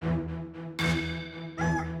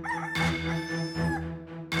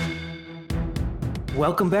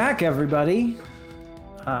Welcome back, everybody.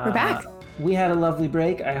 We're back. We had a lovely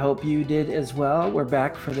break. I hope you did as well. We're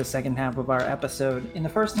back for the second half of our episode. In the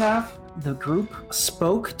first half, the group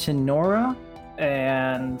spoke to Nora,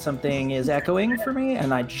 and something is echoing for me,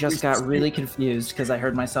 and I just got really confused because I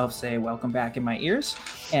heard myself say welcome back in my ears,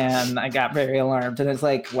 and I got very alarmed. And it's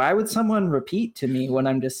like, why would someone repeat to me what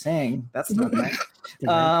I'm just saying? That's not nice.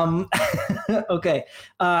 Okay.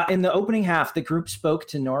 In the opening half, the group spoke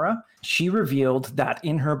to Nora. She revealed that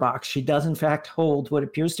in her box, she does in fact hold what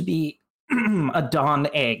appears to be a Dawn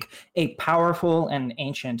egg, a powerful and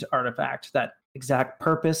ancient artifact. That exact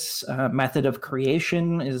purpose, method of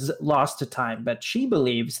creation is lost to time, but she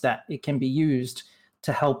believes that it can be used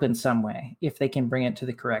to help in some way if they can bring it to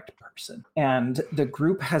the correct person. And the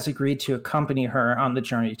group has agreed to accompany her on the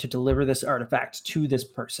journey to deliver this artifact to this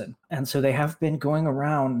person. And so they have been going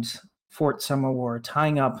around Fort Summerwar,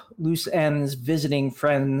 tying up loose ends, visiting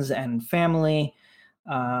friends and family,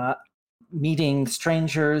 meeting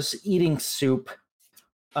strangers, eating soup,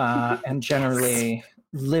 and generally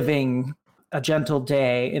living a gentle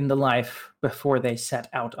day in the life before they set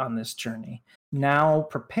out on this journey. Now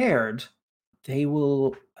prepared, they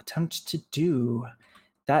will attempt to do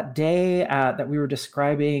that day that we were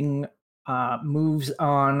describing moves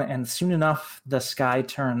on, and soon enough the sky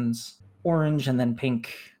turns orange and then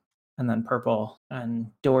pink and then purple, and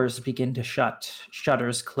doors begin to shut,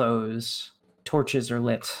 shutters close, torches are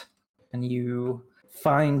lit, and you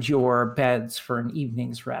find your beds for an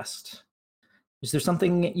evening's rest. Is there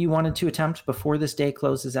something you wanted to attempt before this day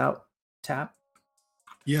closes out, Tap?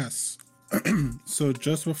 Yes. So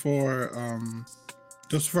just before I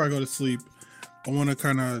go to sleep, I want to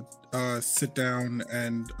kind of sit down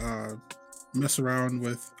and mess around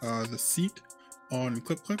with the seat on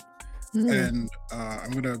Clip, and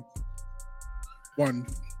I'm gonna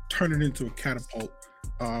turn it into a catapult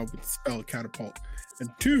with the spell catapult,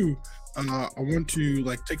 and two, I want to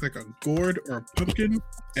take a gourd or a pumpkin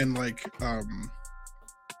and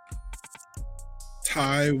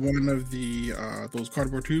tie one of the those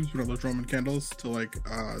cardboard tubes, one of those Roman candles, to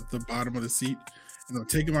the bottom of the seat, and I'll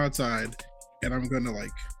take them outside, and I'm gonna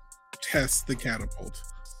test the catapult.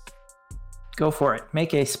 Go for it.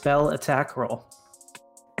 Make a spell attack roll.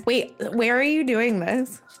 Wait, where are you doing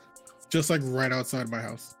this? Just right outside my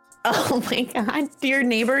house. Oh my god. Do your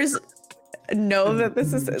neighbors know that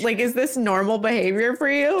this is this normal behavior for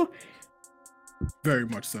you? Very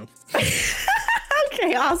much so.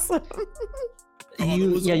 Okay, awesome.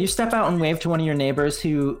 You step out and wave to one of your neighbors,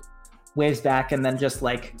 who waves back and then just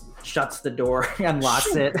shuts the door and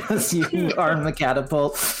locks it as you arm the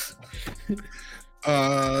catapult.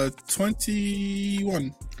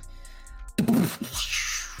 21.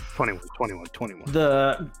 21.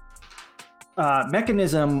 The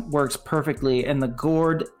mechanism works perfectly, and the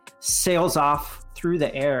gourd sails off through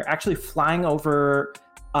the air, actually flying over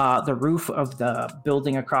the roof of the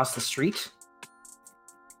building across the street.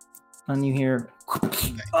 And you hear,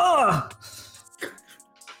 oh!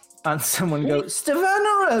 And someone goes,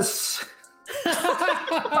 Stefanorus!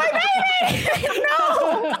 My baby!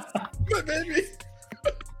 No! My baby!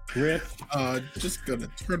 Rip. Just gonna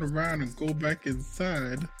turn around and go back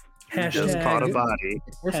inside. Just caught a body.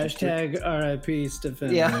 Hashtag RIP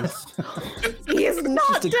Stephanus. Yeah. He is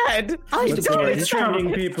not dead. I What's don't it's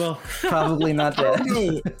trending, people. Probably not dead.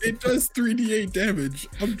 No, it does 3d8 damage.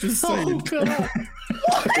 I'm just saying. God.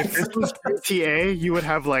 If this was GTA, you would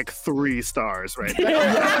have 3 stars right there.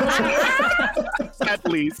 At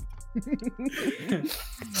least.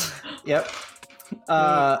 Yep.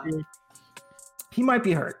 He might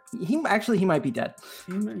be hurt. He might be dead.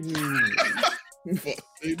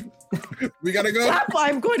 We gotta go.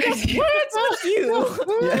 I'm going to words with you.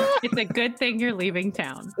 Yeah. It's a good thing you're leaving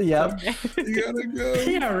town. Yep. We gotta go.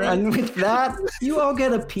 Yeah, right. And with that, you all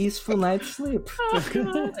get a peaceful night's sleep.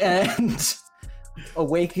 And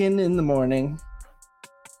awaken in the morning.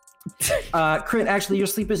 Crit, actually, your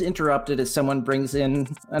sleep is interrupted as someone brings in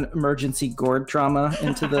an emergency gourd trauma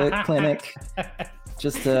into the clinic.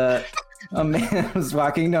 Just a man was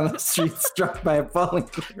walking down the street struck by a falling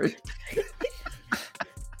gourd.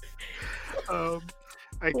 I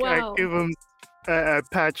give him, I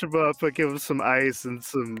patch him up, I give him some ice and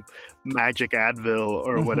some magic Advil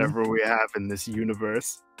or whatever we have in this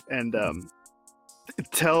universe, and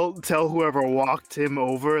tell whoever walked him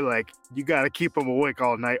over, you gotta keep him awake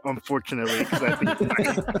all night, unfortunately, because I think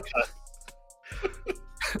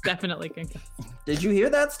Definitely concussed. Did you hear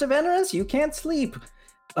that, Stefanorus? You can't sleep.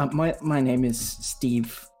 My name is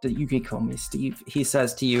Steve. You can call me Steve. He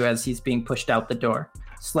says to you as he's being pushed out the door,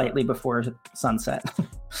 slightly before sunset.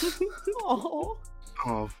 Oh.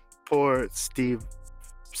 Oh, poor Steve.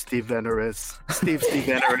 Steve Veneris. Steve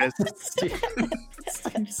Veneris. Steve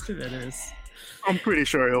Stivetters. I'm pretty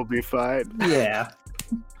sure he'll be fine. Yeah.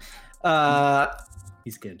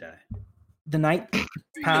 He's gonna die. The night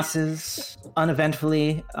passes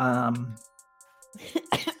uneventfully.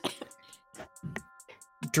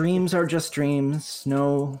 Dreams are just dreams.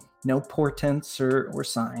 No portents or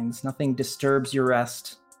signs. Nothing disturbs your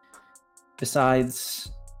rest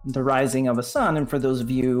besides the rising of a sun, and for those of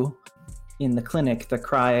you in the clinic, the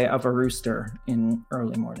cry of a rooster in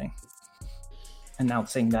early morning,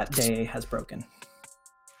 announcing that day has broken.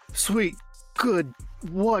 Sweet, good,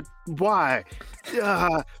 what, why?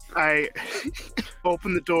 I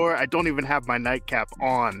open the door. I don't even have my nightcap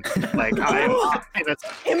on. Like I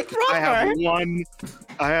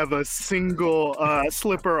have a single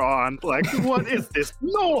slipper on. Like, what is this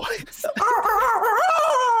noise?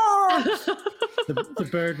 The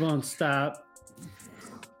bird won't stop.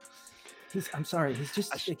 I'm sorry, he's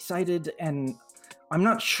just excited, and I'm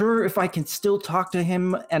not sure if I can still talk to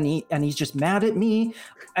him, and he's just mad at me,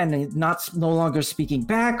 and no longer speaking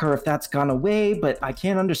back, or if that's gone away, but I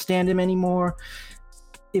can't understand him anymore.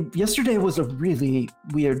 Yesterday was a really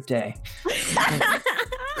weird day.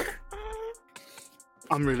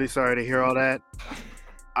 I'm really sorry to hear all that.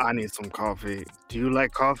 I need some coffee. Do you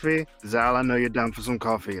like coffee? Zal, I know you're down for some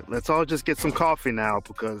coffee. Let's all just get some coffee now,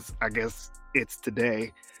 because I guess it's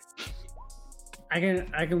today. I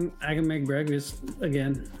can make breakfast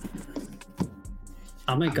again.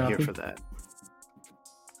 I'll make I'm coffee. here for that.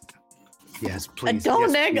 Yes, please. A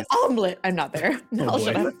dawn yes, egg please. omelet. I'm not there. No, Oh, boy.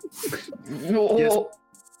 shut up.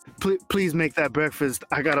 Yes. Please make that breakfast.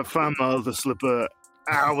 I gotta find my other slipper.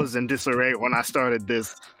 I was in disarray when I started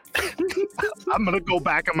this. I'm gonna go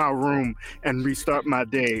back in my room and restart my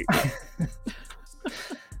day.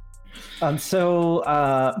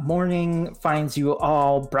 Morning finds you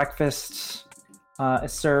all. Breakfast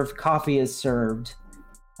is served. Coffee is served.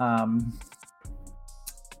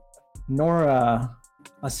 Nora,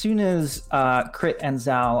 as soon as Crit and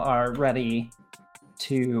Zal are ready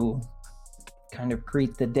to kind of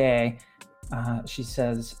greet the day, she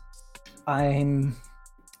says, I'm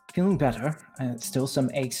feeling better. Still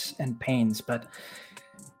some aches and pains, but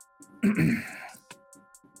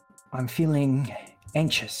I'm feeling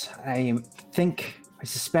anxious. I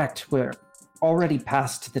suspect we're already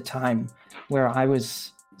past the time where I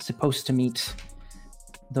was supposed to meet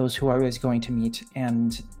those who I was going to meet,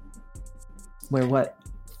 and we're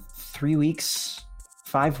 3 weeks,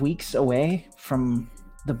 5 weeks away from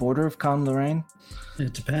the border of Con Lorraine.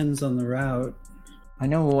 It depends on the route. I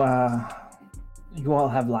know you all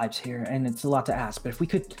have lives here, and it's a lot to ask, but if we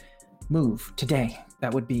could move today,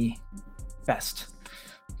 that would be best.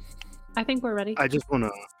 I think we're ready. I just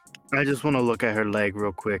wanna look at her leg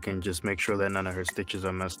real quick and just make sure that none of her stitches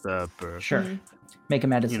are messed up. Or Sure. Make a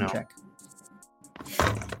medicine know. check.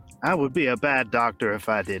 I would be a bad doctor if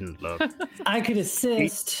I didn't look. I could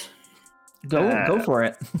assist. Go for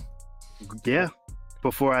it. Yeah.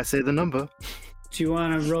 Before I say the number, Do you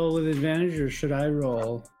want to roll with advantage, or should I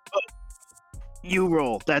roll? you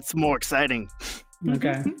roll. That's more exciting.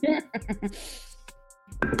 Okay.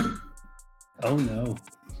 Oh no.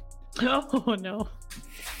 Oh no.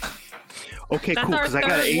 Okay, That's cool. our Because I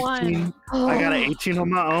got an third 18. one. I got an 18 on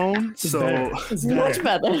my own. It's So better. It's better. Much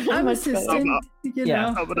better. I'm Much better. assisting. You Yeah. know,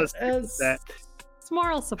 I'm gonna stick with as- that. It's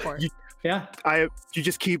moral support. Yeah. You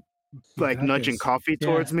just keep like got nudging this. coffee Yeah.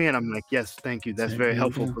 towards me, and I'm like, yes, thank you. That's Thank very you,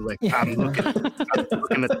 helpful. yeah. But like, Yeah. I'm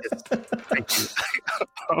looking at this. Thank you.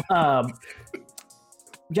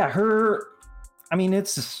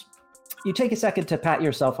 It's you take a second to pat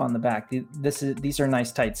yourself on the back. These are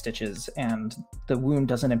nice tight stitches, and the wound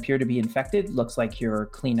doesn't appear to be infected. Looks like your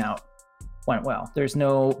clean out went well. There's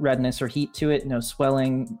no redness or heat to it, no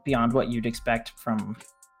swelling beyond what you'd expect from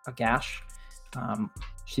a gash.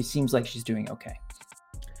 She seems like she's doing okay.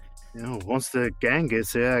 You know, once the gang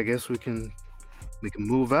gets here, I guess we can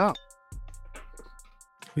move out.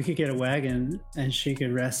 We could get a wagon, and she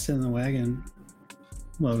could rest in the wagon.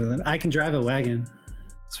 Well, then I can drive a wagon.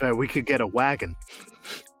 That's right. We could get a wagon.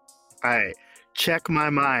 I check my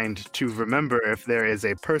mind to remember if there is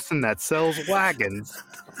a person that sells wagons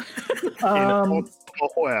in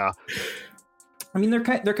Oklahoma. I mean, they're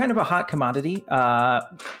kind of a hot commodity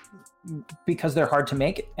because they're hard to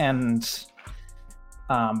make, and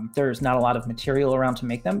there's not a lot of material around to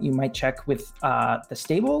make them. You might check with the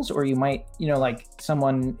stables, or you might, like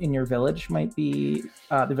someone in your village might be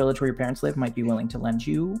the village where your parents live might be willing to lend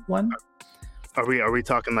you one. Are we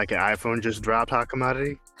talking like an iPhone just dropped hot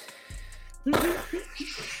commodity?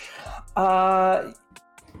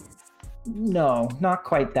 No, not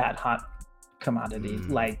quite that hot commodity.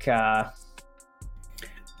 Like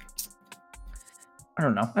I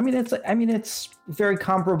don't know. I mean, it's very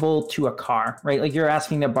comparable to a car, right? Like you're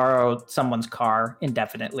asking to borrow someone's car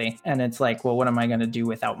indefinitely, and it's like, well, what am I going to do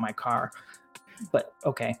without my car? But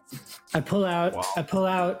okay. I pull out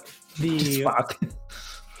the Spock.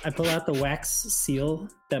 I pull out the wax seal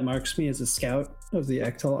that marks me as a scout of the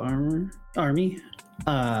Ektal army,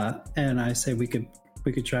 and I say we could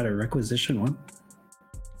try to requisition one.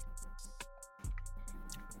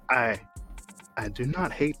 I do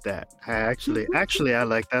not hate that. I actually I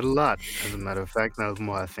like that a lot. As a matter of fact, now the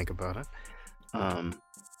more I think about it.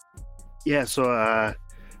 Yeah, so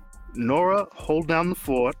Nora, hold down the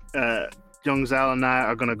fort. Young Zal and I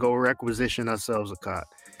are gonna go requisition ourselves a cart.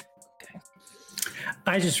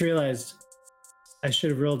 I just realized I should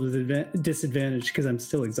have rolled with disadvantage because I'm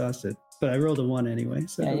still exhausted, but I rolled a 1 anyway.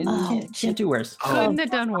 So Yeah, you can't do worse. Couldn't have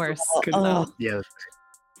done worse. good enough. Yeah,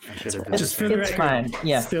 I should have done Just the for the It's record, fine.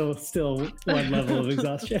 Yeah. Still one level of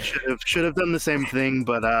exhaustion. should have done the same thing,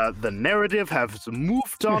 but the narrative has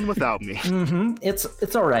moved on without me.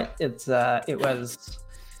 It's all right. It was.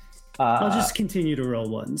 I'll just continue to roll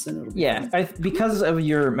ones, and it'll be fine. Because of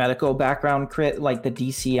your medical background, Crit, like the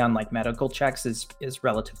DC on like medical checks is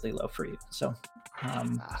relatively low for you. So,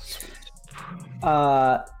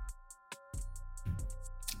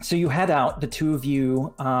 so you head out, the two of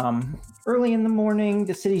you, early in the morning.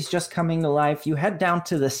 The city's just coming to life. You head down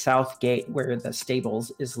to the south gate where the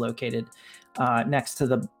stables is located, next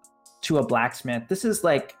to a blacksmith. This is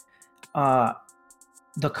like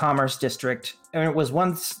the commerce district, and it was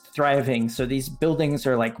once thriving, so these buildings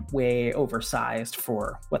are like way oversized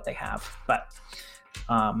for what they have, but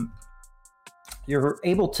you're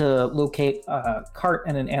able to locate a cart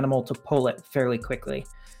and an animal to pull it fairly quickly,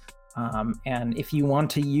 and if you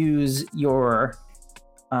want to use your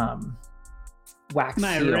wax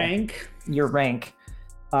seal, your rank,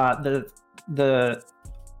 the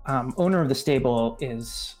owner of the stable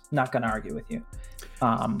is not going to argue with you.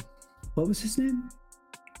 What was his name?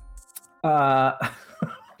 Her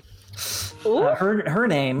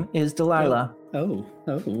name is Delilah. Oh,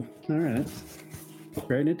 all right.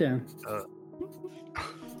 Writing it down.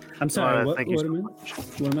 I'm sorry. What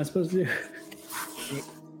am I supposed to do?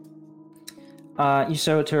 You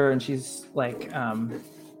show it to her, and she's like,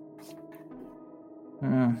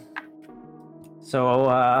 So,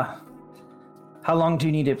 how long do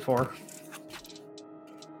you need it for?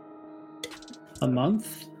 A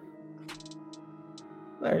month?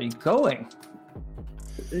 Where are you going?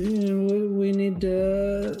 We need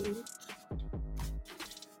to,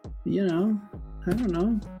 I don't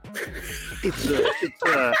know.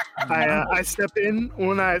 I step in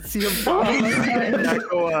when I see him fall, and I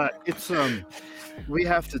go, we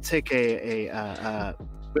have to take we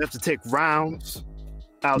have to take rounds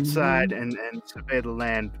outside and survey the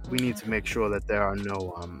land. We need to make sure that there are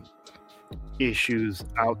no issues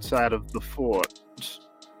outside of the fort.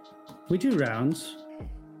 We do rounds.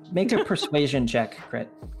 Make a persuasion check, Crit.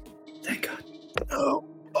 Thank God.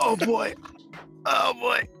 Oh boy.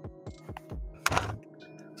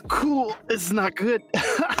 Cool. This is not good.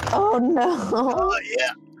 Oh no. Oh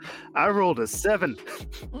yeah. I rolled a 7.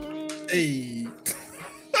 Hey.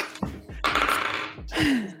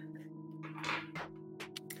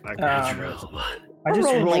 I I'm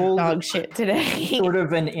just rolling rolled like dog shit today. sort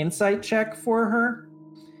of an insight check for her.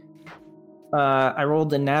 I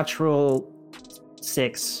rolled a natural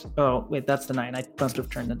 6. Oh, wait, that's the 9. I must have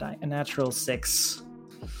turned the die. A natural 6.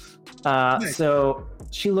 Nice. So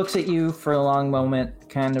she looks at you for a long moment,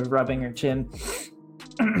 kind of rubbing her chin.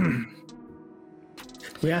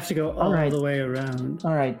 We have to go all right. the way around.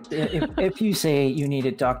 All right. If you say you need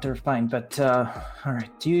it, Doctor, fine. But, all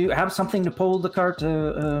right. Do you have something to pull the cart,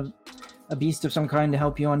 a beast of some kind to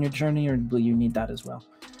help you on your journey, or will you need that as well?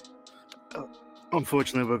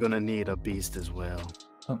 Unfortunately, we're going to need a beast as well.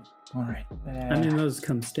 Oh, all right. I mean, those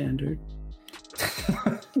come standard.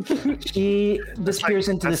 She disappears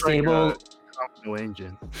into the stable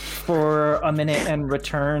Engine. for a minute and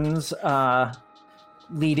returns,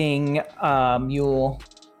 leading a mule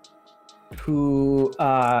who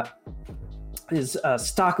is a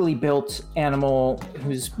stockily built animal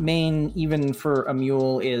whose mane, even for a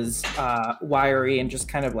mule, is wiry and just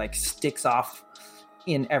kind of like sticks off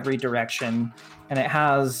in every direction. And it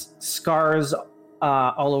has scars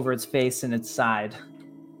all over its face and its side.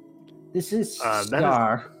 This is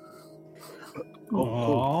Scar.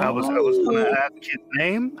 Cool. I was gonna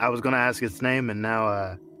ask his name. And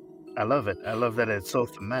now I love it. I love that it's so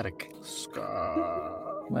thematic.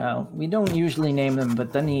 Scar. Well, we don't usually name them,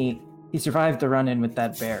 but then he survived the run-in with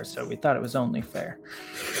that bear, so we thought it was only fair.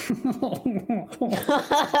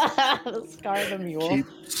 Scar the mule. Keep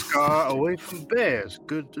Scar away from bears.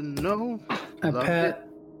 Good to know. I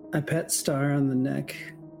Love pat Star on the neck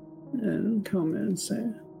and come in and say,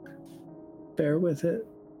 "Bear with it.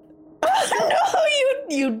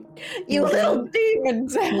 No, you little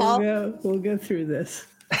demons! We'll go through this."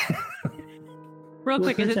 Real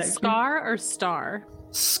We'll quick, is it protect you. Scar or Star?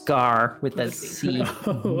 Scar with a C.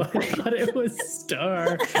 Oh, I thought it was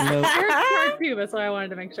Star. Nope. You're Scar too, that's why I wanted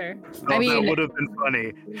to make sure. Oh, I mean- that would have been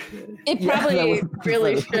funny. It Yeah, probably that would be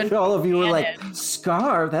really funny. should. All of you were be like, canon.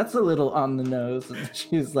 Scar, that's a little on the nose. And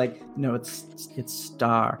she was like, no, it's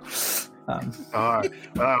Star.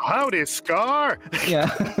 Howdy, Scar. Yeah.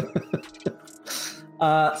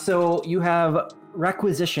 So you have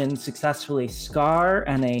requisitioned successfully Scar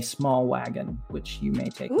and a small wagon, which you may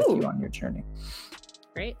take with you Ooh. on your journey.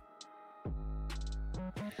 Great.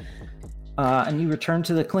 And you return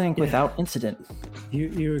to the clinic without incident.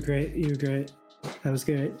 You were great. You were great. That was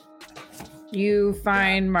great. You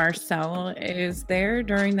find Marcel is there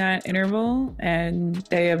during that interval, and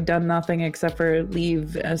they have done nothing except for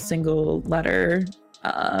leave a single letter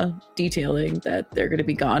detailing that they're going to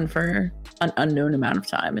be gone for an unknown amount of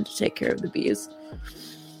time and to take care of the bees.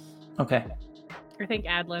 Okay. I think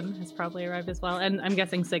Adlin has probably arrived as well, and I'm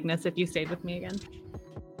guessing Cygnus if you stayed with me again.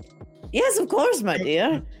 Yes, of course, my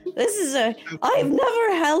dear. This is I've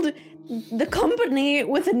never held the company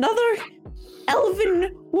with another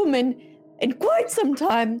elven woman in quite some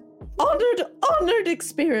time. Honored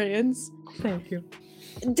experience. Thank you.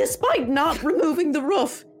 Despite not removing the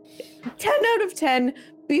roof. 10 out of 10.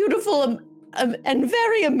 Beautiful and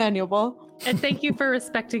very amenable. And thank you for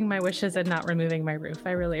respecting my wishes and not removing my roof.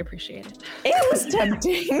 I really appreciate it. It was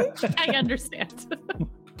tempting. I understand.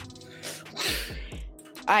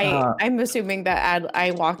 I'm assuming that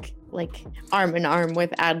I walk like arm in arm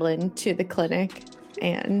with Adlin to the clinic,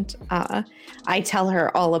 and I tell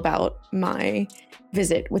her all about my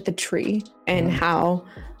visit with the tree and how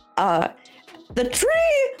the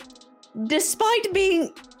tree, despite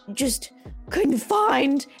being just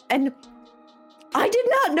confined, and I did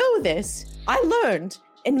not know this. I learned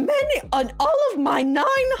on all of my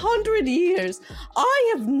 900 years,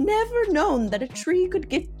 I have never known that a tree could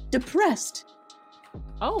get depressed.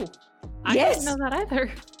 Oh, I Yes. didn't know that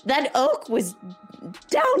either. That oak was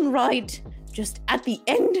downright just at the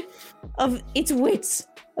end of its wits.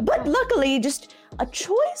 But luckily, just a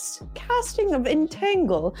choice casting of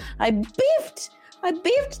Entangle. I beefed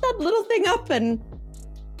that little thing up and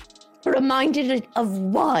reminded it of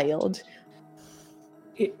Wild.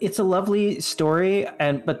 It's a lovely story,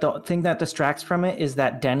 but the thing that distracts from it is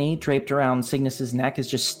that Denny, draped around Cygnus's neck, is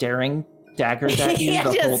just staring daggers at you Yeah, the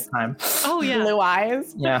whole just- time. Oh yeah. Blue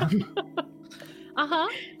eyes. Yeah. Uh-huh.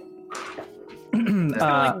 Just gonna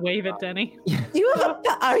Uh, like wave at Denny.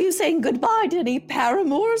 Are you saying goodbye to any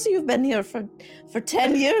paramours? You've been here for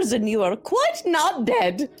 10 years and you are quite not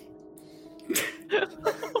dead.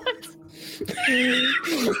 What?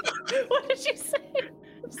 What did you say?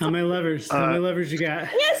 How many levers? How many levers you got?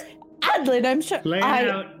 Yes, Adlin, I'm sure. Lay it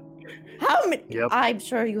out. How many? Yep. I'm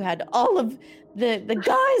sure you had all of the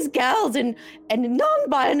guys, gals, and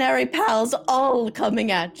non-binary pals all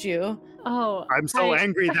coming at you. Oh, I'm so I-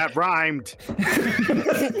 angry that rhymed.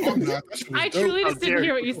 I truly How just dare didn't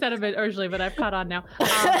hear what you. you said a bit originally, but I've caught on now.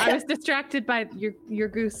 I was distracted by your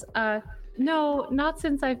goose. No, not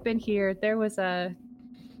since I've been here. There was a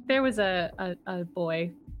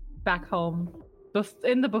boy back home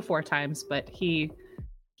in the before times, but he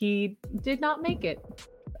did not make it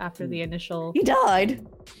after the initial. He died.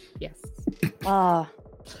 Yes, Ah,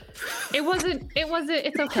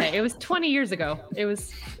 it's okay. It was 20 years ago.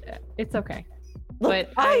 It's okay. look,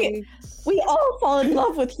 But we all fall in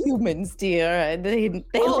love with humans, dear. And they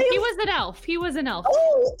oh, live. he was an elf. He was an elf.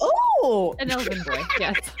 Oh, An elven boy.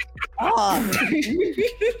 Yes. ah.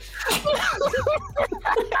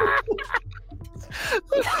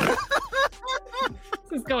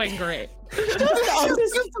 This is going great.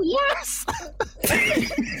 Yes.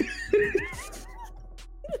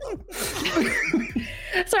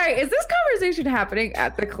 Sorry, is this conversation happening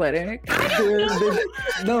at the clinic? Walking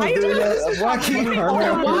Oh,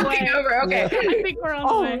 around. walking over. Okay. I think we're on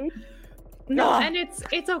the way. No, Ah. and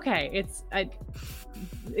it's okay. It's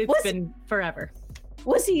Was- been forever.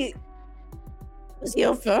 Was he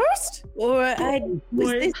your first, or was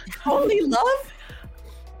Wait. this only love?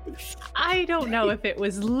 I don't know if it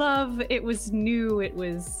was love. It was new. It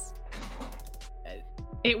was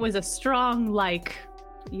a strong like,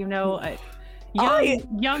 young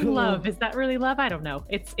love. Is that really love? I don't know.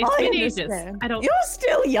 It's I been ages. understand. I don't. You're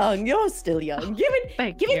still young. Give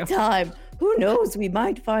Thank it you. time. Who knows? We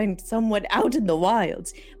might find someone out in the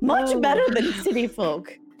wilds, much Oh. better than city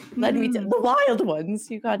folk. Let me tell the wild ones.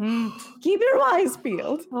 You got keep your eyes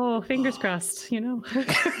peeled. Oh, fingers crossed,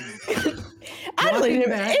 Adeline,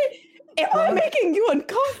 am I making you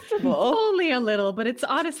uncomfortable? Only a little, but it's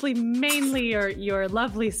honestly mainly your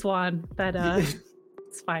lovely swan that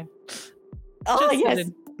it's fine. Oh, Just yes.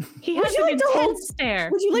 kidding. He Would has you an like to hold- intense stare.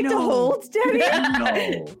 Would you like to hold,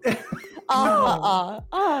 Danny? No.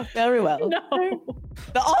 Very well. No.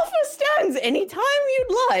 The offer stands anytime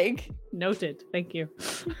you'd like. Noted. Thank you.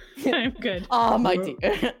 I'm good. Oh, my We're-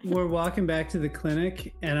 dear. We're walking back to the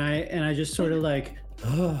clinic, and I just sort of like,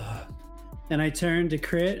 and I turn to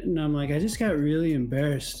Crit, and I'm like, I just got really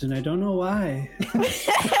embarrassed, and I don't know why.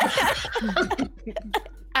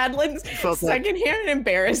 Adeline's Felt that- secondhand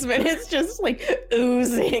embarrassment is just like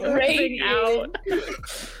oozing right out.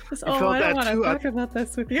 felt I don't that want to too. talk about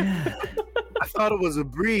this with you. I thought it was a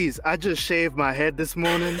breeze. I just shaved my head this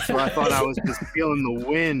morning, so I thought I was just feeling the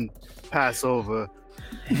wind pass over.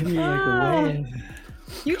 Hit me like a wave.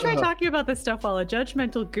 You try talking about this stuff while a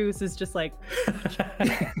judgmental goose is just like,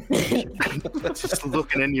 Just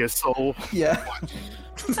looking in your soul. Yeah.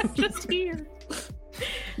 I'm just here.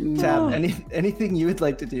 Tab, anything you would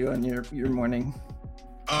like to do on your morning?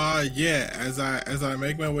 Yeah. As I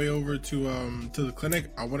make my way over to the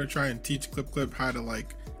clinic, I want to try and teach Clip how to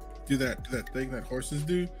like do that thing that horses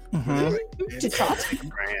do. Mhm. To trot.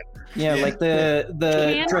 Yeah, Yeah. like the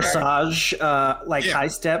Canter. dressage, like Yeah. high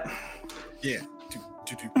step. Yeah.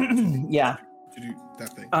 Yeah. To do that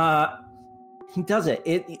thing. He does it.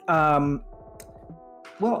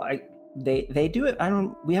 They do it.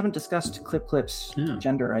 We haven't discussed Clip's Yeah.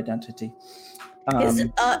 gender identity. Is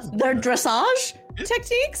their dressage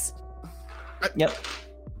techniques? Yep.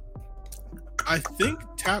 I think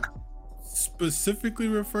Tap specifically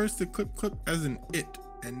refers to Clip as an it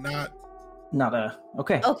and not Not a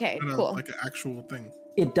okay. Okay, cool. like an actual thing.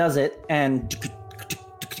 It does it, and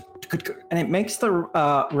it makes the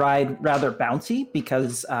ride rather bouncy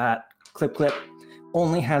because Clip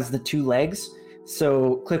only has the two legs.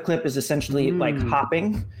 So Clip is essentially like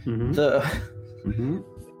hopping Mhm. the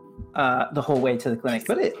whole way to the clinic,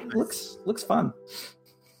 but it looks fun.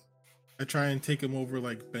 I try and take him over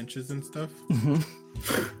like benches and stuff. Mhm.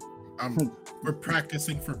 We're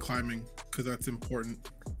practicing for climbing because that's important.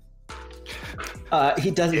 He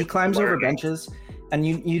It's climbs over learning. benches, and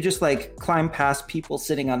you just like climb past people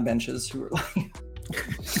sitting on benches who are like,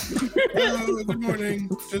 Hello, good morning.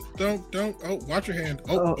 Just don't. Oh, watch your hand.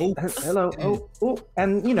 Oh. hello, oh,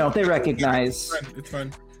 and they recognize It's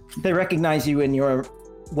fine. they recognize you in your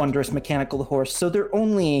wondrous mechanical horse, so they're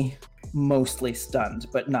only mostly stunned,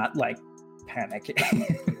 but not like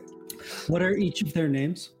panicking. What are each of their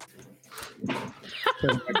names?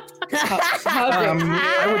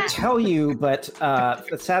 I would tell you, but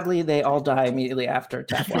sadly, they all die immediately after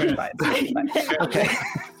Tap walks by. Okay,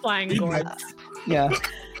 Flying gourds. yeah.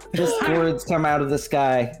 Just gourds come out of the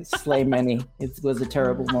sky, slay many. It was a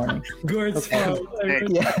terrible morning. Gourds. Okay.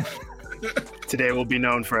 Yeah. Today will be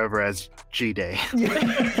known forever as G Day.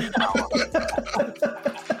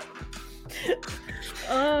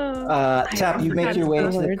 Tap, you make your way to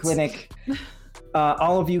the Gourds. clinic.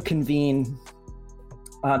 All of you convene.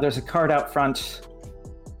 There's a cart out front.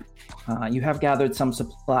 You have gathered some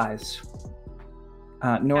supplies.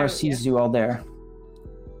 Nora sees you all there.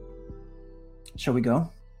 Shall we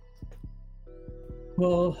go?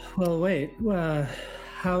 Well, wait.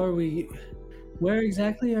 How are we? Where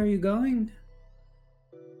exactly are you going?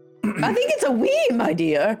 I think it's a we, my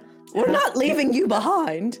dear. We're not leaving you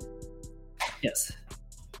behind. Yes.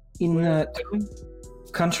 In the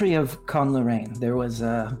country of Con Lorraine, there was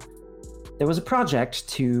a project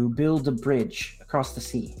to build a bridge across the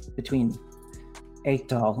sea between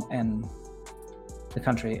Eiktdal and the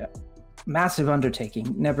country. A massive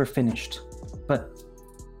undertaking, never finished. But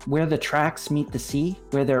where the tracks meet the sea,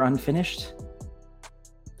 where they're unfinished,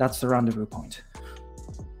 that's the rendezvous point.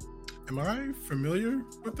 Am I familiar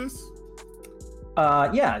with this?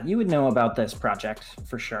 Yeah, you would know about this project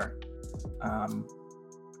for sure.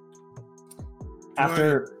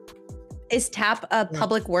 After Is Tap a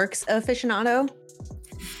public works aficionado?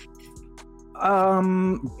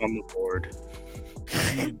 On the board.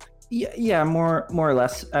 yeah, more or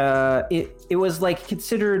less. It was like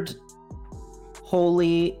considered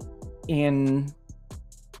wholly in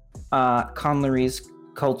Conlery's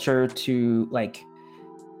culture to like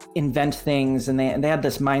invent things, and they had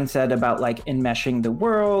this mindset about like enmeshing the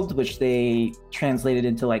world, which they translated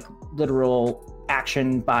into like literal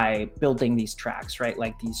action by building these tracks, right?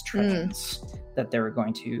 Like these trains that they were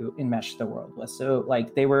going to enmesh the world with. So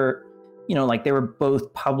like they were, they were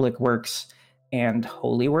both public works and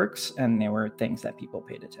holy works, and they were things that people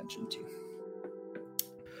paid attention to.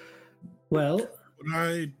 Well, Would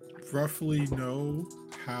I roughly know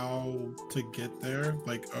how to get there?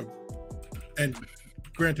 And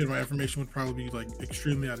granted, my information would probably be like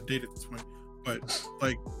extremely out of date at this point, but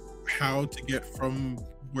like how to get from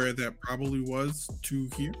where that probably was to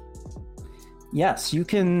here? Yes, you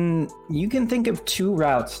can think of two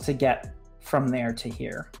routes to get from there to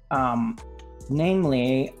here.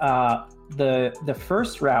 Namely, the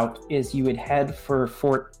first route is you would head for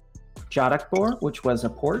Fort Jadakbor, which was a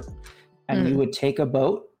port, and you would take a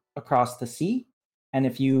boat across the sea. And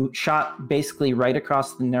if you shot basically right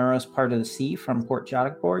across the narrowest part of the sea from Port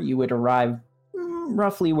Jadakbor, you would arrive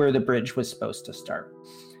roughly where the bridge was supposed to start.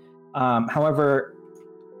 However,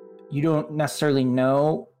 you don't necessarily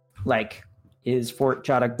know, like, is Fort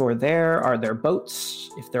Jadakbor there? Are there boats?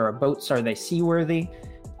 If there are boats, are they seaworthy?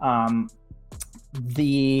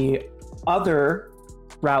 The other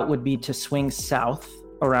route would be to swing south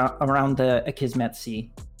around the Akismet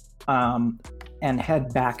Sea and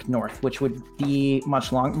head back north, which would be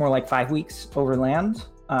much more like 5 weeks overland.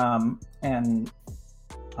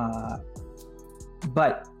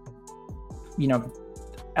 But, you know,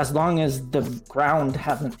 as long as the ground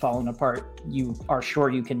hasn't fallen apart, you are sure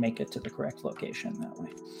you can make it to the correct location that way.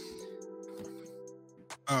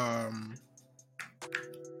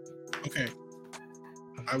 Okay.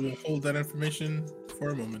 I will hold that information for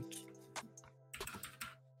a moment.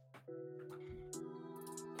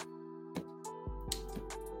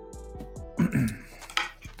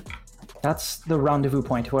 That's the rendezvous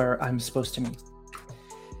point where I'm supposed to meet.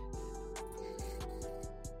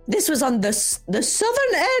 This was on the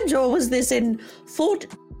southern edge, or was this in Fort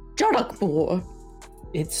Jadakbor?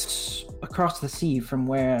 It's across the sea from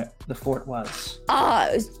where the fort was.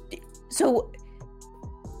 So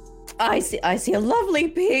I see a lovely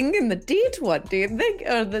ping in the deed. What do you think?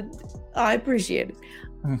 I appreciate it.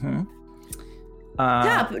 Mm-hmm.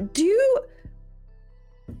 Tap,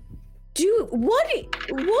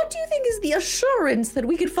 what do you think is the assurance that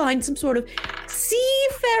we could find some sort of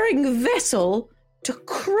seafaring vessel to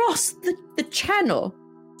cross the channel?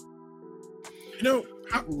 You know,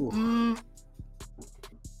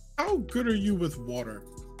 how good are you with water?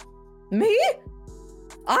 Me?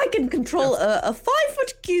 I can control a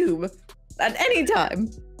 5-foot cube at any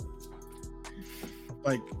time.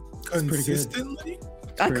 Like, consistently?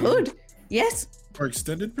 I could, yes. For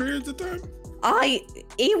extended periods of time?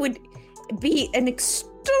 It would be an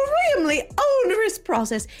extremely onerous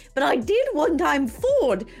process, but I did one time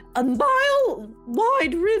ford a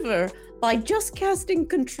mile-wide river by just casting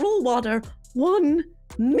control water one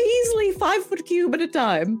measly 5-foot cube at a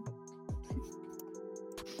time.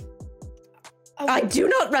 I do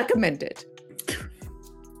not recommend it.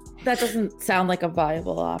 That doesn't sound like a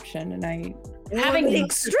viable option, and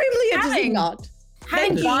extremely not.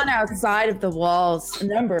 Having gone outside of the walls a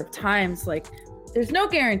number of times, like, there's no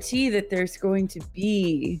guarantee that there's going to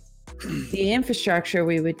be the infrastructure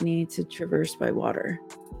we would need to traverse by water.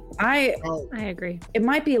 I agree. It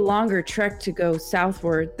might be a longer trek to go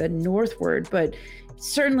southward than northward, but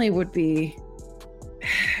certainly would be.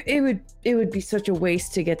 It would be such a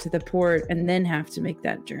waste to get to the port and then have to make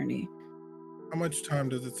that journey. How much time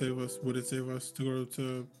does it save us? Would it save us to go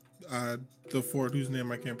to the fort whose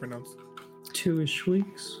name I can't pronounce? 2-ish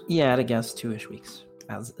weeks. Yeah, I'd guess 2-ish weeks,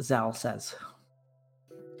 as Zal says.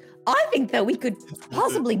 I think that we could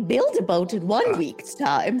possibly build a boat in 1 week's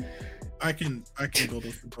time. I can build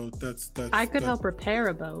us a boat. That's I could help repair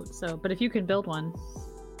a boat, but if you can build one.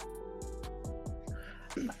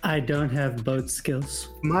 I don't have boat skills.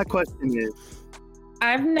 My question is,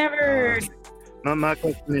 I've never. my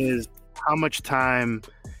question is, how much time,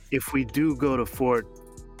 if we do go to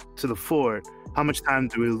the fort, how much time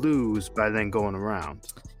do we lose by then going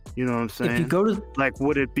around? You know what I'm saying? If you go to, like,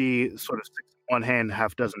 would it be sort of 6 in one hand,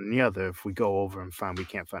 half dozen in the other if we go over and we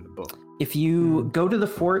can't find a boat? if you go to the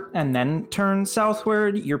fort and then turn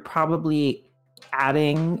southward, you're probably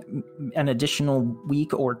adding an additional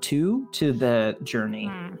week or 2 to the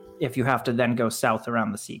journey if you have to then go south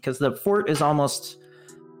around the sea, because the fort is almost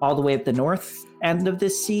all the way at the north end of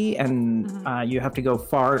this sea, and you have to go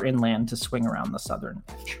far inland to swing around the southern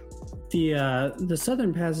edge. The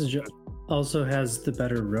Southern Passage also has the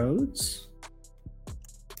better roads.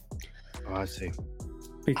 Oh, I see.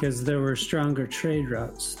 Because there were stronger trade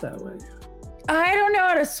routes that way. I don't know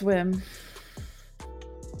how to swim.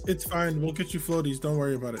 It's fine. We'll get you floaties. Don't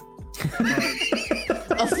worry about it.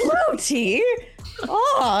 A floaty?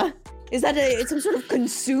 Is that some sort of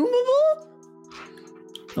consumable?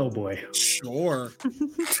 Oh boy. Sure.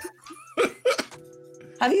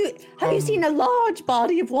 Have you seen a large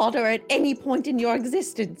body of water at any point in your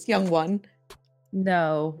existence, young one?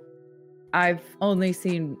 No. I've only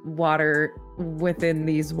seen water within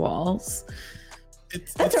these walls.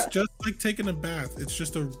 It's just like taking a bath. It's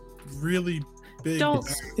just a really big Don't-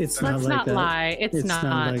 bath. It's Let's not like not that. lie. It's not.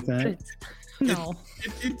 like that. No.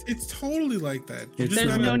 It's totally like that. You It's just There's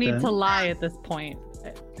not gotta no like need that. to lie at this point.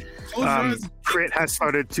 close your eyes. Crit has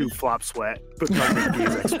started to flop sweat because of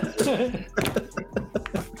these expressions.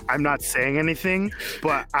 I'm not saying anything,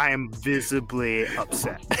 but I am visibly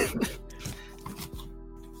upset.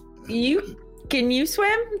 Can you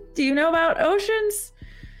swim? Do you know about oceans?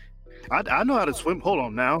 I know how to swim. Hold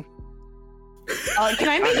on now. Can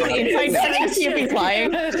I make an insight check to see if he's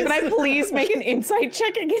lying? Can I please make an insight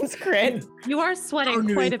check against Crit? You are I don't sweating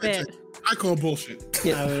need quite a insight bit. I call bullshit.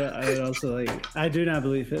 I would also like. I do not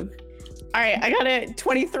believe him. All right, I got a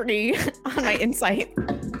 23 on my insight.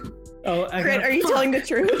 Oh, Crit, are you telling the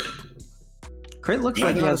truth? Crit looks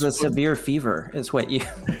like he has a severe fever. Is what you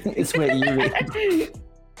read.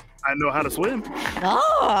 I know how to swim.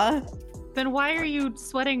 Ah, Then why are you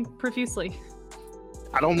sweating profusely?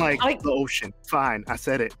 I don't like I- the ocean. Fine, I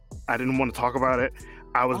said it. I didn't want to talk about it.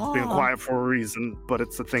 I was being Oh. quiet for a reason, but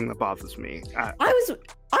it's the thing that bothers me. I was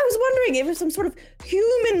wondering if it was some sort of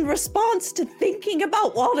human response to thinking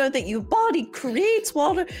about water, that your body creates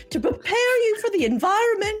water to prepare you for the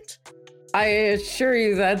environment. I assure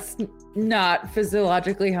you that's not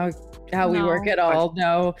physiologically how we No. work at all.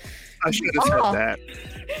 No. I should have Oh. said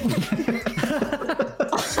that.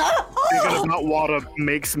 Thinking about water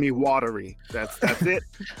makes me watery. That's it.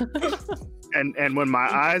 And when my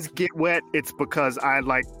eyes get wet, it's because I'm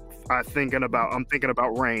thinking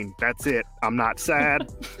about rain. That's it. I'm not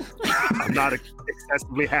sad. I'm not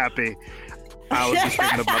excessively happy. I was just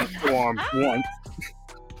thinking about a storm once.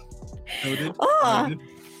 Noted. Ah.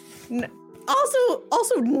 Noted.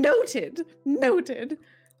 Also noted.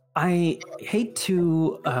 I hate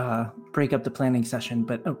to break up the planning session,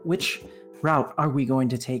 but which route are we going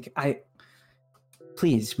to take?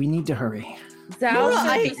 Please, we need to hurry. Zal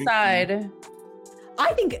I- should decide.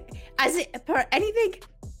 I think, per anything,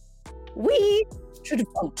 we should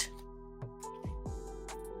vote.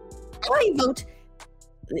 I vote.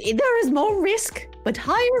 There is more risk, but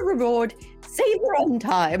higher reward. Save your own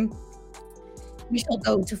time. We shall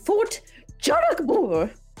go to Fort Jarakbur.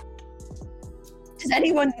 Does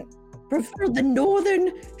anyone prefer the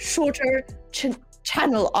northern, shorter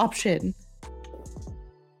channel option?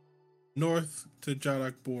 North to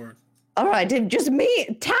Jarakbur. All right, just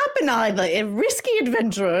me, Tap, and I, the risky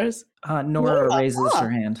adventurers. Nora Yeah. raises her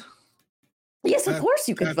hand. Yes, of course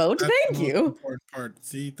you can vote. That's Thank the most you. important part.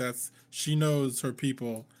 See, she knows her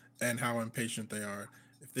people and how impatient they are.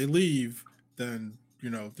 If they leave, then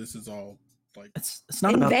this is all like It's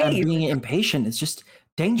not about them Invade. being impatient. It's just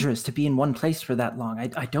dangerous to be in one place for that long.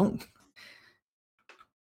 I don't.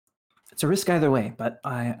 It's a risk either way, but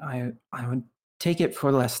I would take it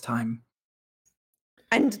for less time.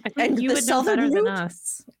 And I think you the would know better southern than route?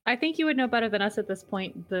 us. I think you would know better than us at this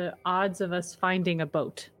point the odds of us finding a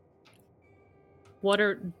boat. What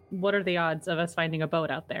are the odds of us finding a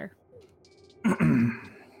boat out there?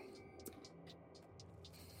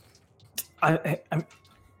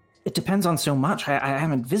 It depends on so much. I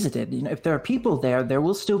haven't visited. If there are people there, there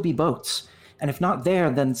will still be boats, and if not there,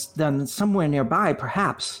 then somewhere nearby,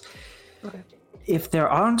 perhaps. Okay. If there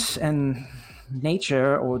aren't, and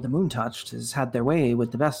nature or the Moon Touched has had their way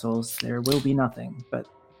with the vessels, there will be nothing. But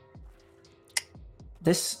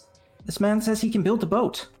this man says he can build a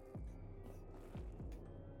boat.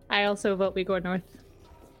 I also vote we go north.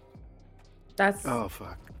 That's Oh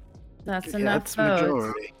fuck. that's Yeah, enough that's votes.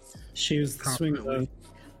 majority. She was the swing vote.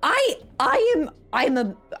 I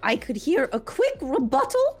could hear a quick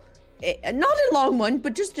rebuttal, not a long one,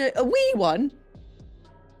 but just a wee one.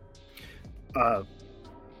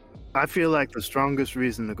 I feel like the strongest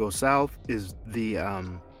reason to go south is the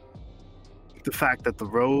fact that the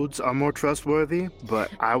roads are more trustworthy,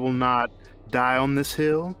 but I will not die on this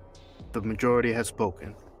hill. The majority has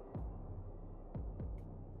spoken.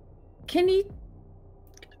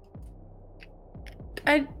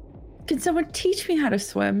 Can someone teach me how to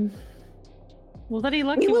swim? Well, then he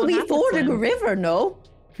lucky We will won't be have to fording a swim. river, no?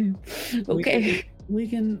 Okay. We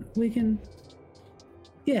can.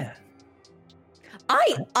 Yeah.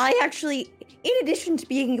 I actually, in addition to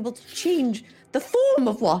being able to change the form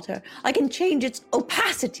of water, I can change its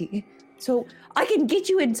opacity. So I can get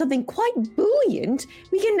you in something quite buoyant.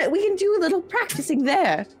 We can do a little practicing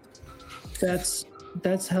there.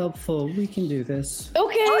 That's helpful. We can do this.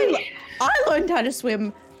 Okay. I learned how to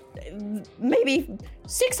swim maybe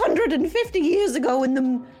 650 years ago in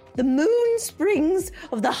the moon springs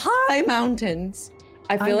of the high mountains.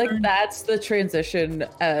 I feel like that's the transition.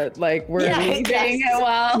 Like we're Yeah, leaving yes. it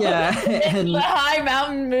while and the high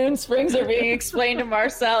mountain moon springs are being explained to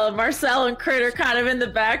Marcel, and Marcel and Critter kind of in the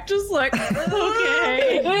back, just like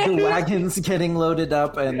okay. the wagon's getting loaded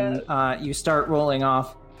up, and you start rolling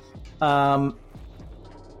off.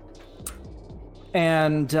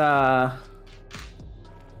 And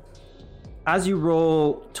as you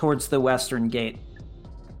roll towards the western gate,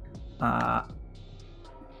 No.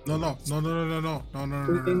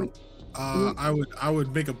 I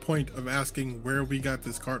would make a point of asking where we got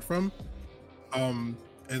this cart from, and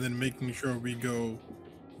then making sure we go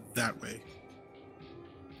that way.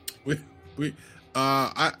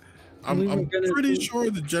 I'm pretty sure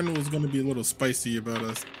the general is going to be a little spicy about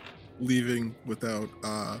us leaving without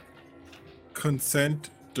consent,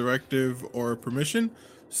 directive, or permission.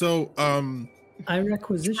 So I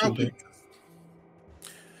requisitioned it.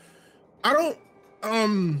 I don't.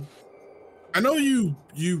 I know you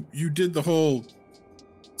did the whole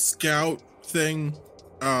scout thing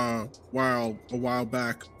a while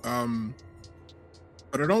back.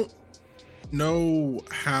 But I don't know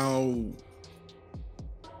how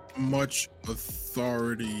much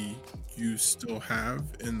authority you still have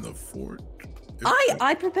in the fort.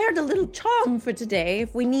 I prepared a little charm for today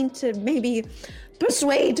if we need to maybe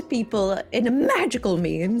persuade people in a magical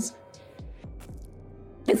means.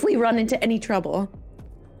 If we run into any trouble.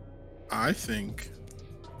 I think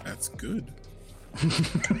that's good.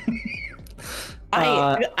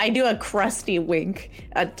 I do a crusty wink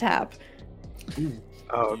at Tap.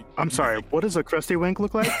 I'm sorry, what does a crusty wink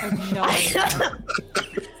look like? No.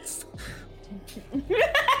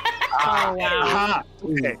 Oh, wow.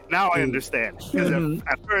 Okay, now I understand. Because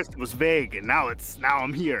at first it was vague, and now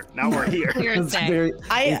I'm here. Now we're here. it's very- it's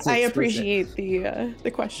I explicit. appreciate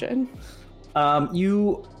the question.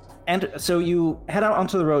 So you head out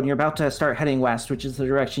onto the road, and you're about to start heading west, which is the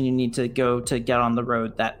direction you need to go to get on the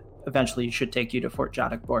road that eventually should take you to Fort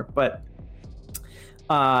Jadakbor. But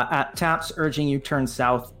at Tap's urging, you turn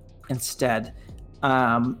south instead.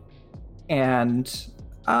 It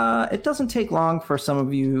doesn't take long for some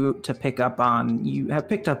of you to pick up on. You have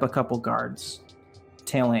picked up a couple guards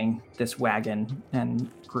tailing this wagon and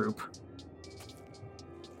group.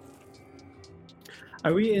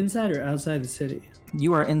 Are we inside or outside the city?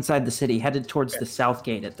 You are inside the city, headed towards the south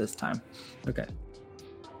gate at this time. Okay.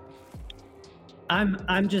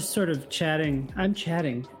 I'm just sort of chatting. I'm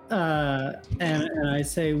chatting, and I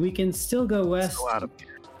say we can still go west Still out of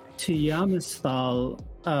to Yamasthal.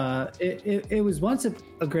 It was once a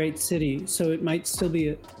great city, so it might still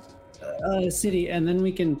be a city, and then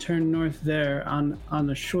we can turn north there on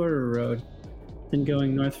the shorter road than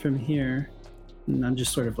going north from here. And I'm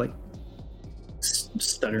just sort of like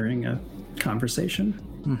stuttering a conversation.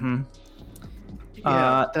 Mm-hmm.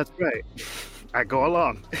 Yeah, that's right. I go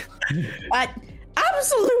along.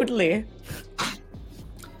 Absolutely.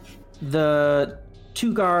 The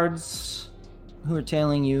two guards who are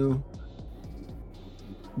tailing you,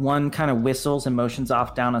 one kind of whistles and motions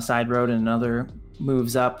off down a side road, and another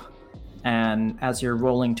moves up. And as you're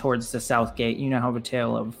rolling towards the south gate, you now have a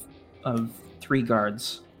tail of three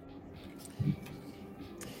guards.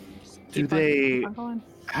 Do they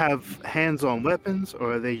have hands-on weapons,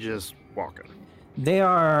 or are they just walking? They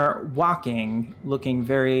are walking, looking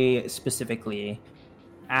very specifically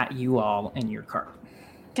at you all in your cart.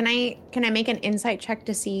 Can I make an insight check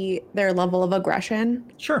to see their level of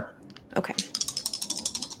aggression? Sure. Okay.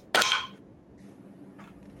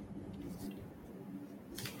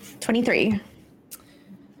 $23.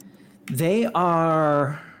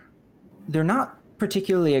 They're not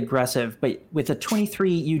particularly aggressive, but with a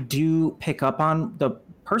 23, you do pick up on the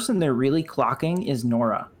person they're really clocking is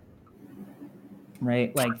Nora.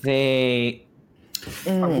 Right? Like they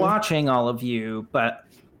are watching all of you, but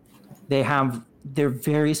they're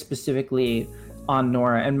very specifically on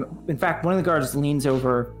Nora. And in fact, one of the guards leans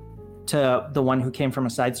over to the one who came from a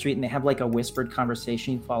side street, and they have like a whispered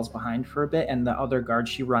conversation. He falls behind for a bit, and the other guard,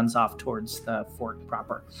 she runs off towards the fort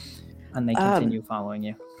proper, and they continue following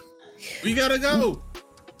you. We gotta go.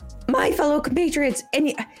 My fellow compatriots,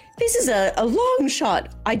 this is a long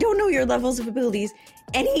shot. I don't know your levels of abilities.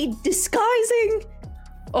 Any disguising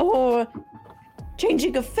or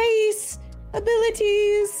changing of face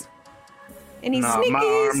abilities? Any sneaky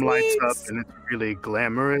my arm lights sneaks? up and it's really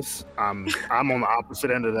glamorous. I'm on the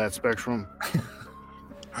opposite end of that spectrum.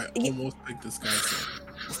 I almost picked this guy.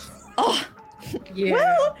 Oh, Yeah.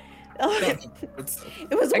 well, So.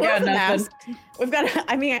 it was I worth got an nothing. ask.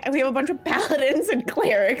 We have a bunch of paladins and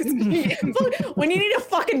clerics. When you need a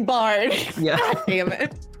fucking bard. Yeah. God damn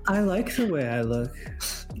it. I like the way I look.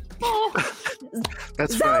 Oh,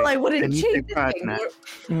 That's Zal, right. I wouldn't And you change take pride in it.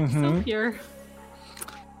 that. so pure.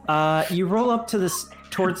 You roll up to this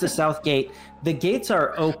towards the south gate. The gates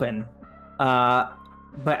are open, but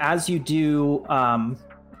as you do,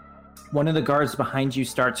 one of the guards behind you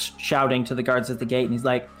starts shouting to the guards at the gate, and he's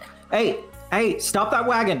like, "Hey, stop that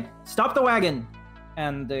wagon! Stop the wagon!"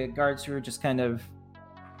 And the guards who are just kind of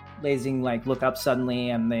lazing, like, look up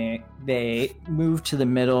suddenly, and they move to the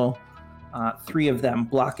middle. 3 of them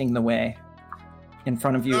blocking the way in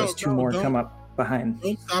front of you as 2 more come up behind.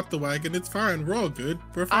 Don't stop the wagon. It's fine. We're all good.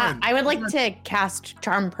 We're fine. I would like to cast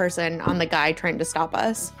Charm Person on the guy trying to stop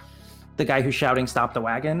us. The guy who's shouting "Stop the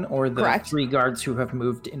wagon," or the Correct. 3 guards who have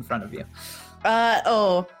moved in front of you?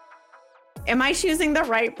 Am I choosing the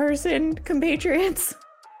right person, compatriots?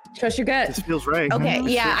 Trust your gut. This feels right. Okay,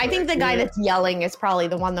 yeah, I think the guy that's yelling is probably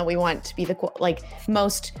the one that we want to be the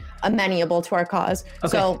most amenable to our cause. Okay.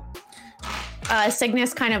 So,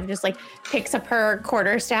 Cygnus kind of just like picks up her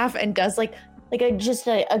quarterstaff and does like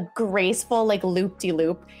a graceful like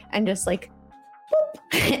loop-de-loop and just like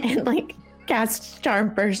boop, and like casts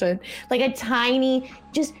Charm Person, like a tiny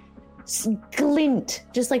just glint,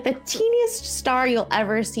 just like the teeniest star you'll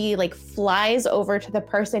ever see, like flies over to the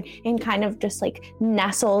person and kind of just like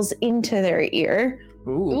nestles into their ear.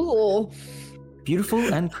 Ooh, Ooh. beautiful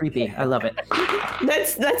and creepy. I love it.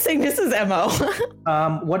 That's Cygnus's MO.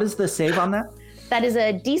 What is the save on that? That is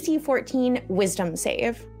a DC 14 Wisdom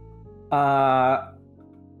save.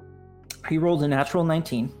 He rolled a natural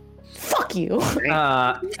 19. Fuck you.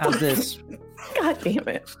 As this God damn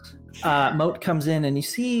it. Moat comes in, and you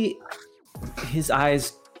see his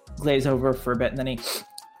eyes glaze over for a bit, and then he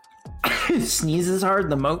sneezes hard.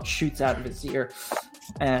 The moat shoots out of his ear,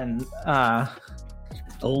 and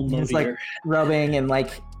Old he's like rubbing and like,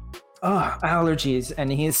 allergies,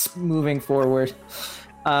 and he's moving forward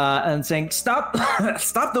and saying, "Stop!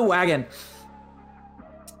 Stop the wagon!"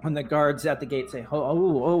 When the guards at the gate say,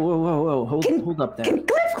 "Oh, hold up there." Can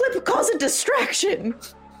Clip cause a distraction?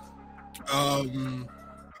 I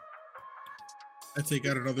take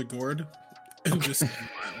out another gourd and just smile.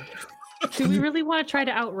 Do we really want to try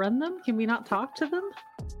to outrun them? Can we not talk to them?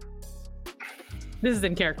 This is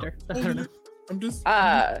in character. I don't know. I'm just.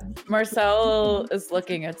 Marcel is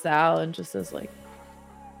looking at Sal and just says, like,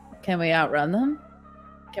 can we outrun them?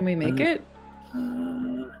 Can we make it?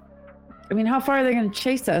 I mean, how far are they going to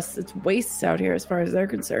chase us? It's wastes out here as far as they're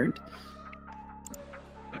concerned.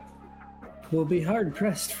 We'll be hard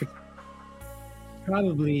pressed for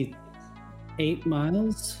probably 8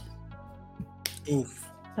 miles. Oof.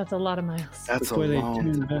 That's a lot of miles. That's a Before they long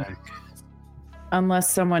turn time. back.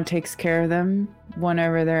 Unless someone takes care of them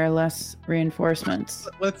whenever there are less reinforcements.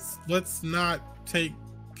 Let's not take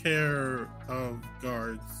care of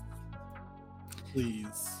guards,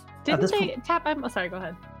 please. Didn't this they tap? I'm sorry. Go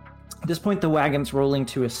ahead. At this point, the wagon's rolling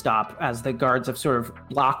to a stop as the guards have sort of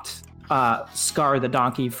blocked Scar the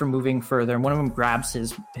donkey from moving further. And one of them grabs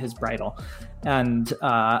his bridle, and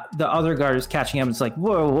the other guard is catching him. It's like,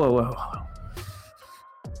 whoa.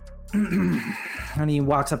 And he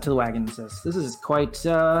walks up to the wagon and says, "This is quite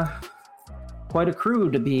a crew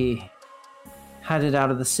to be headed out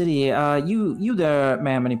of the city. You there,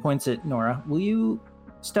 ma'am," and he points at Nora. "Will you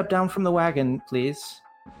step down from the wagon, please?"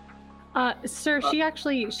 Sir,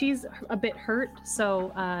 she's a bit hurt,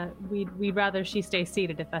 so we'd rather she stay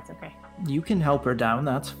seated if that's okay. You can help her down,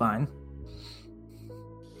 that's fine.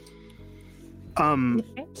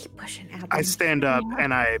 Keep pushing Adam. I stand up Yeah.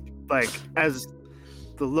 and I, like, as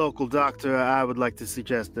the local doctor, I would like to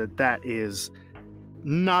suggest that is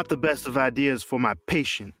not the best of ideas for my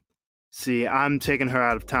patient. See, I'm taking her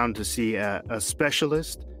out of town to see a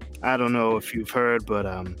specialist. I don't know if you've heard, but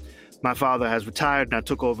my father has retired and I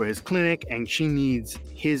took over his clinic, and she needs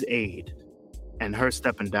his aid. And her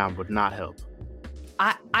stepping down would not help.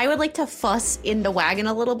 I would like to fuss in the wagon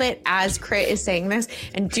a little bit as Crit is saying this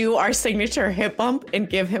and do our signature hip bump and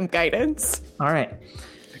give him guidance. All right.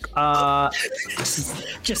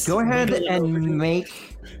 Just Go ahead wiggle it over and to-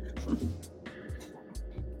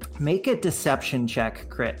 make a deception check,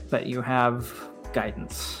 Crit, but you have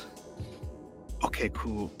guidance. Okay,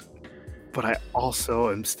 cool. But I also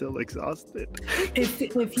am still exhausted. If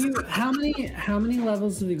you how many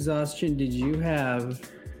levels of exhaustion did you have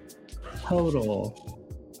total?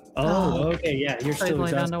 Oh, okay, yeah, you're So still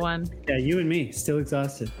only down exhausted. to one. Yeah, you and me still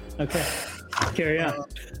exhausted. Okay, carry on.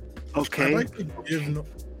 Okay. I'd like to give. Go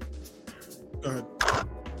ahead.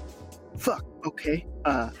 Fuck. Okay.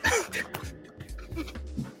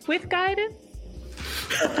 With guidance?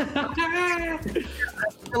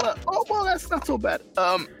 Oh well, that's not so bad.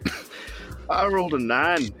 I rolled a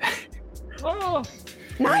 9. Oh,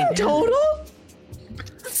 9 total?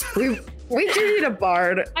 We do need a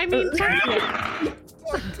bard. I mean,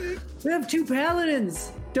 We have 2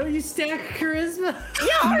 paladins. Don't you stack charisma?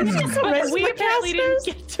 but we apparently didn't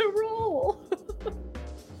get to roll.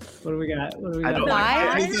 What do we got? I don't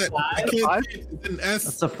I can't see it. It's an S.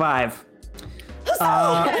 That's a 5.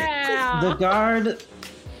 Yeah. The guard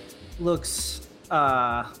looks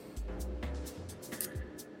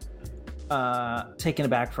taken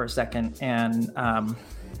aback for a second, and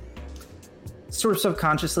sort of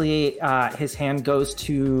subconsciously his hand goes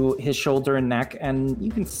to his shoulder and neck, and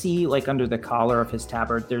you can see, like, under the collar of his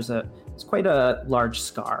tabard, there's quite a large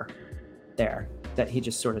scar there that he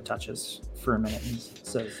just sort of touches for a minute and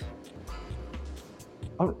says,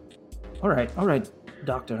 all right,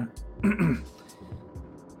 doctor.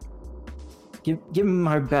 Give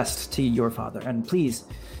my best to your father, and please,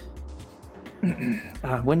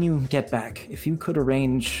 when you get back, if you could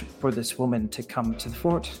arrange for this woman to come to the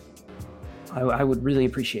fort, I would really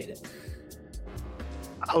appreciate it.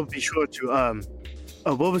 I'll be sure to.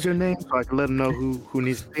 What was your name, so I can let him know who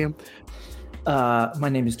needs to see him? My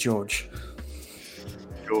name is George.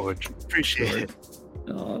 George, appreciate it.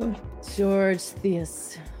 Oh, George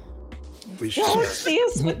Theus. George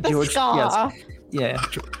Theus with the George, scar. yes. Yeah.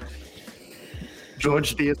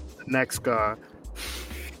 George the next guy.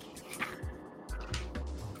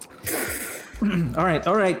 All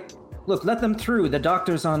right. Look, let them through. The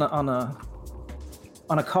doctor's on a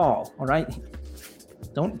call. All right.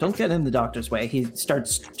 Don't get in the doctor's way. He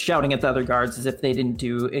starts shouting at the other guards as if they didn't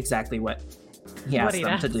do exactly what he asked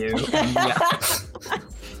them to do. And, yeah.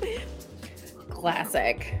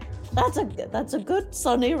 Classic. That's a good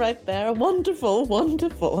Sonny right there. Wonderful.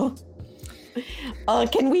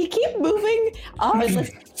 Can we keep moving?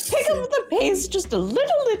 Let's pick up the pace just a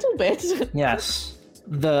little bit. Yes.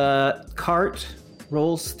 The cart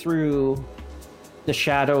rolls through the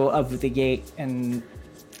shadow of the gate, and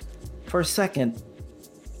for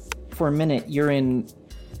a minute, you're in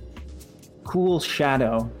cool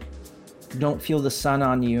shadow. You don't feel the sun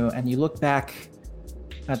on you, and you look back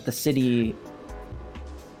at the city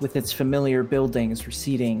with its familiar buildings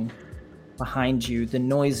receding behind you, the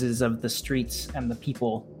noises of the streets and the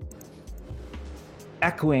people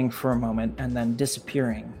echoing for a moment and then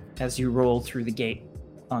disappearing as you roll through the gate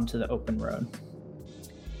onto the open road.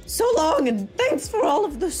 So long, and thanks for all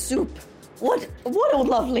of the soup. What a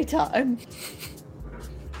lovely time.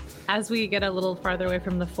 As we get a little farther away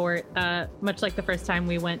from the fort, much like the first time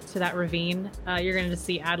we went to that ravine, you're going to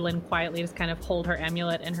see Adeline quietly just kind of hold her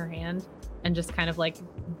amulet in her hand and just kind of like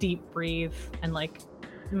deep breathe and like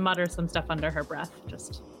mutter some stuff under her breath.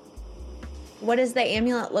 Just. What does the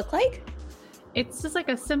amulet look like? It's just like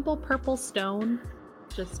a simple purple stone,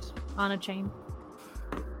 just on a chain.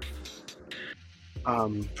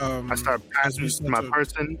 I start passing my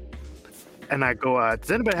person, and I go,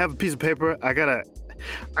 does anybody have a piece of paper? I gotta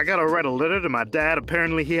write a letter to my dad.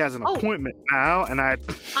 Apparently he has an appointment now, and I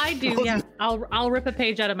do, yeah. I'll rip a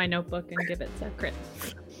page out of my notebook and give it to Crit.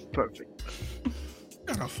 Perfect.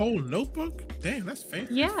 Got a whole notebook? Damn, that's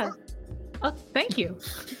fancy. Yeah. Oh, thank you.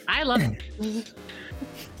 I love it.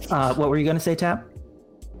 What were you going to say, Tap?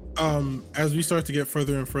 As we start to get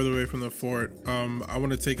further and further away from the fort, I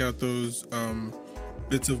want to take out those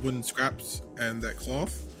bits of wooden scraps and that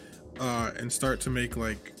cloth, and start to make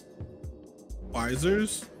like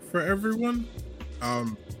visors for everyone,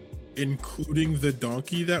 including the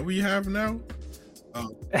donkey that we have now.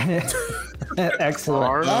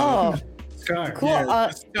 Excellent. Scar. Cool.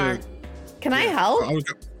 Yeah, Can I help?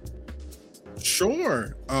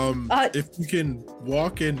 Sure. If you can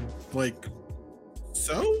walk in like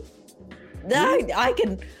so. I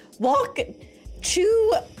can walk,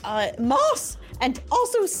 chew moss, and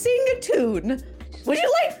also sing a tune. Would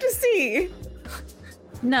you like to see?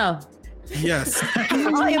 No. Yes.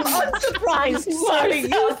 I am unsurprised.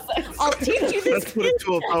 Sorry, I'll teach you this. Let's put it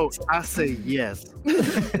to a vote. I say yes.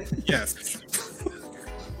 Yes.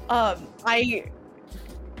 I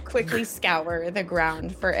quickly scour the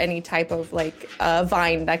ground for any type of like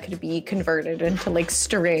vine that could be converted into like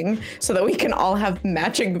string, so that we can all have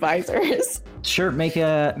matching visors. Sure, make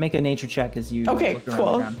a nature check as you Okay, look around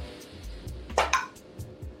cool. the ground.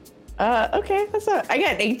 Okay, I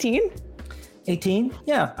got 18. 18?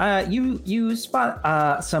 Yeah. You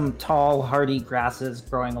spot some tall, hardy grasses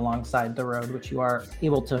growing alongside the road, which you are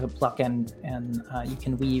able to pluck and you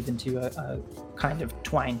can weave into a kind of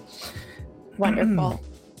twine. Wonderful.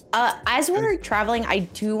 As we're traveling, I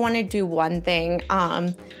do want to do one thing.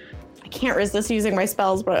 I can't resist using my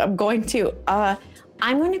spells, but I'm going to.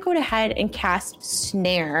 I'm going to go ahead and cast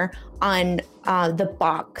Snare on the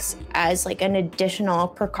box as like an additional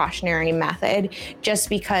precautionary method, just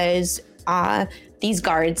because these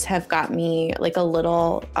guards have got me like a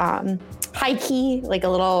little high key, like a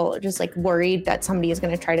little just like worried that somebody is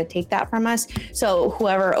going to try to take that from us. So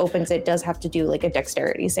whoever opens it does have to do like a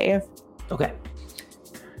dexterity save. Okay.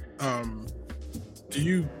 Do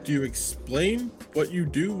you explain what you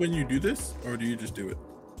do when you do this, or do you just do it?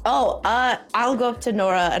 Oh, I'll go up to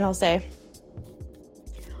Nora and I'll say,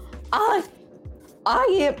 I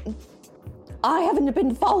haven't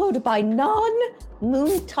been followed by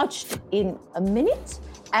non-moon touched in a minute,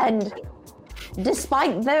 and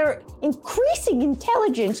despite their increasing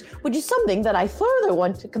intelligence, which is something that I further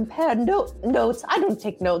want to compare notes. I don't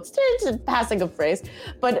take notes, it's a passing of phrase,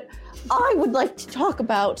 but I would like to talk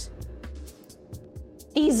about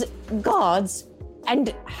these gods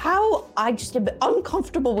and how I just am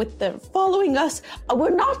uncomfortable with them following us. We're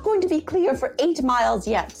not going to be clear for 8 miles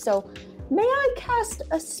yet, so may I cast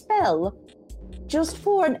a spell just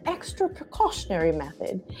for an extra precautionary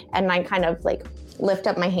method? And I kind of like lift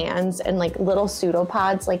up my hands and like little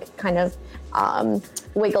pseudopods like kind of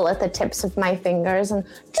wiggle at the tips of my fingers, and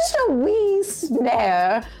just a wee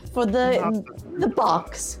snare for the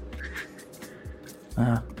box.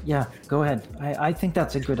 Yeah, go ahead. I think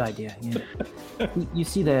that's a good idea. Yeah. You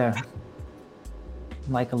see, they're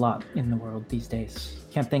like a lot in the world these days.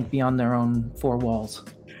 Can't think beyond their own 4 walls.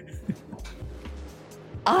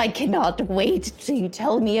 I cannot wait till you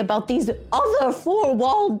tell me about these other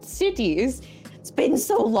 4-walled cities. It's been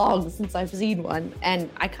so long since I've seen one. And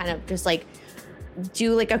I kind of just like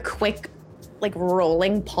do like a quick like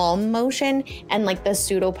rolling palm motion, and like the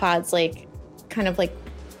pseudopods like kind of like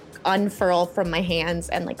unfurl from my hands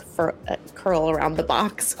and like curl around the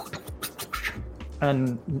box.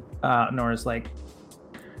 And Nora's like,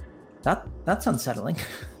 that's unsettling.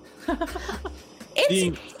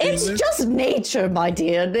 It's just nature, my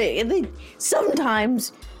dear.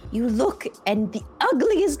 Sometimes you look and the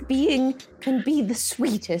ugliest being can be the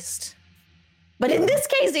sweetest. But in this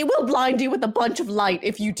case, it will blind you with a bunch of light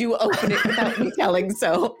if you do open it without me telling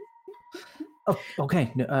so. Oh,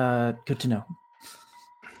 okay. Good to know.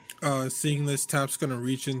 Seeing this, Tap's gonna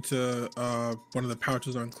reach into one of the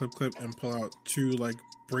pouches on Clip and pull out 2 like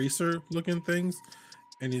bracer looking things,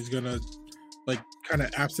 and he's gonna like kind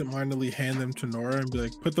of absentmindedly hand them to Nora and be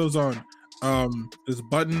like, put those on. There's a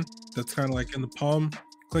button that's kind of like in the palm.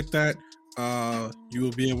 Click that. You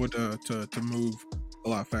will be able to move a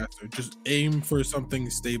lot faster. Just aim for something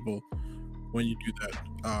stable when you do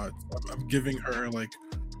that. I'm giving her like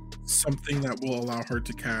something that will allow her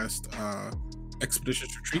to cast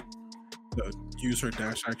Expeditious Retreat, to use her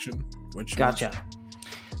dash action when she Gotcha.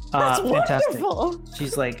 That's Fantastic. wonderful.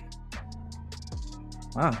 She's like,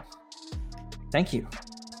 wow, thank you.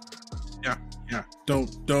 Yeah.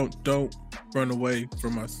 Don't run away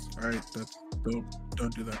from us. All right,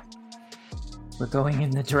 don't do that. We're going in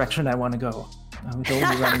the direction I want to go. Don't be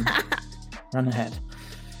run ahead.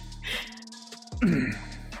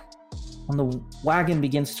 When the wagon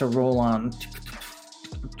begins to roll on,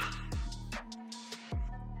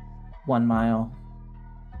 1 mile,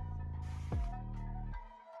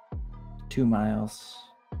 2 miles.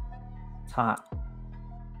 It's hot.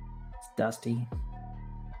 It's dusty.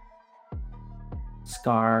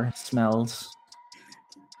 Scar smells.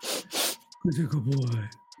 Good boy.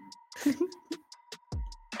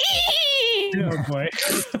 Oh boy.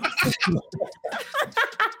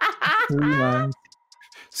 3 miles.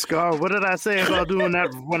 Scar, what did I say about doing that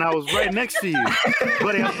when I was right next to you?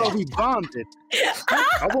 Buddy, I thought we bonded.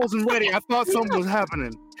 I wasn't ready. I thought something was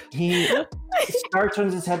happening. Scar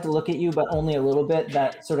turns his head to look at you, but only a little bit.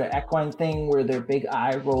 That sort of equine thing where their big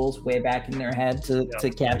eye rolls way back in their head to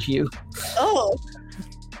catch you. Oh.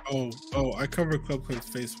 Oh! I cover Clip's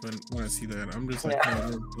face when I see that. I'm just like,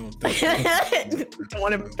 no, Don't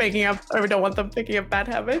want him picking up, or don't want them picking up bad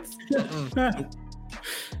habits.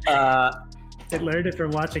 I learned it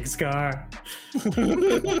from watching Scar.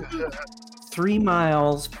 3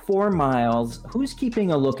 miles, 4 miles. Who's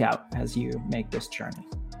keeping a lookout as you make this journey?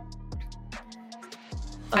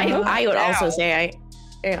 I would also say I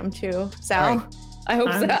am too. Sal, Right. I hope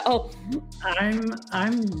I'm- so.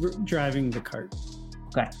 I'm driving the cart.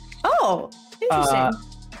 Okay. Oh, interesting.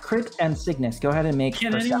 Crit and Cygnus, go ahead and make.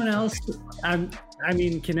 Can perception. anyone else?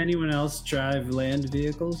 Can anyone else drive land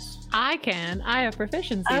vehicles? I can. I have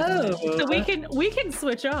proficiency. Oh. So we can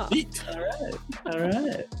switch off. All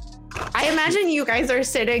right. I imagine you guys are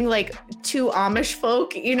sitting like 2 Amish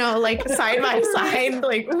folk, you know, like side by side,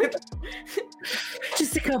 like with.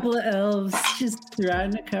 Just a couple of elves, just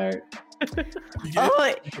riding a cart.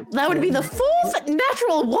 Oh, that would be the 4th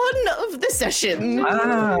natural 1 of the session.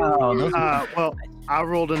 Wow. Well, I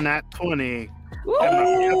rolled a nat 20 And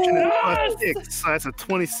my perception is +6, so that's a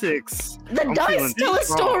 26. The I'm dice feeling tell a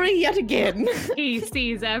strong. story yet again. He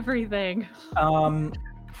sees everything.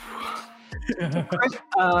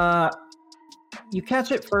 You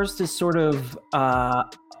catch it first as sort of a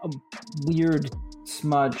weird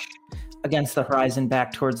smudge against the horizon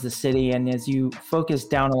back towards the city, and as you focus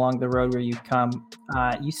down along the road where you come,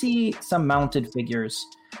 you see some mounted figures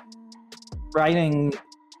riding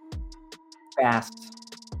fast.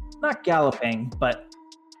 Not galloping, but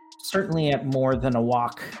certainly at more than a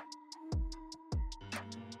walk.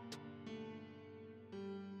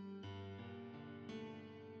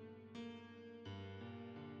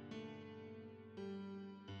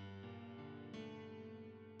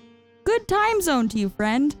 Good time zone to you,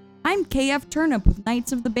 friend. I'm KF Turnip with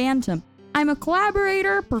Knights of the Bantam. I'm a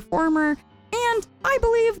collaborator, performer, and I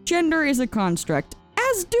believe gender is a construct,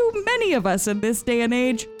 as do many of us in this day and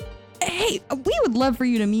age. Hey, we would love for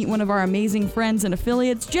you to meet one of our amazing friends and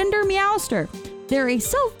affiliates, Gender Meowster. They're a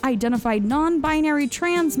self-identified non-binary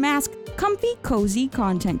trans mask, comfy, cozy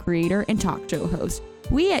content creator and talk show host.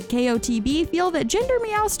 We at KOTB feel that Gender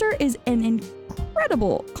Meowster is an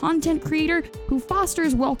incredible content creator who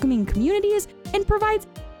fosters welcoming communities and provides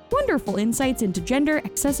wonderful insights into gender,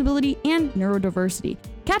 accessibility, and neurodiversity.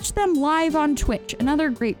 Catch them live on Twitch and other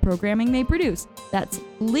great programming they produce. That's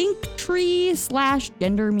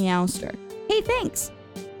linktree/Gender Meowster. Hey, thanks!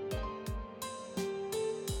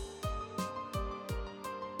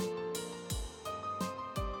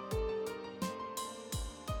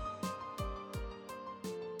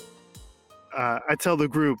 I tell the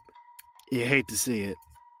group, you hate to see it.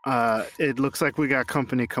 It looks like we got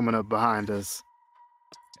company coming up behind us.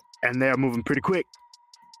 And they're moving pretty quick.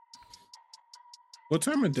 What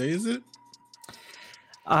time of day is it?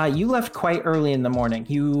 You left quite early in the morning.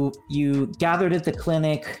 You gathered at the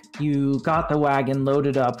clinic, you got the wagon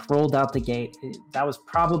loaded up, rolled out the gate. That was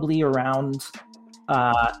probably around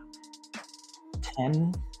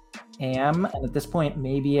 10 a.m. And at this point,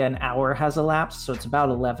 maybe an hour has elapsed, so it's about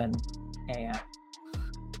 11 a.m.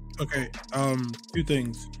 Okay, two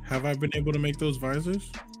things. Have I been able to make those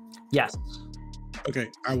visors? Yes.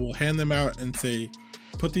 Okay, I will hand them out and say,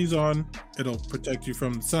 put these on. It'll protect you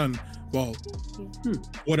from the sun. Well,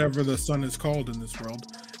 whatever the sun is called in this world.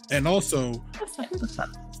 And also,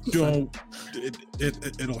 it'll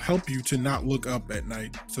help you to not look up at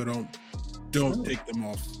night. So don't take them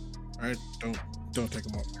off. All right, don't take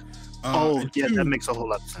them off. Yeah, that makes a whole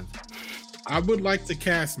lot of sense. I would like to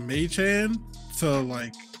cast Mage Hand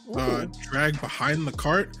to drag behind the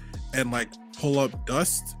cart and pull up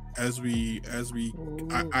dust as we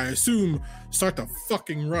I assume start the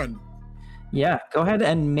fucking run. Yeah, go ahead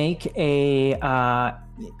and make a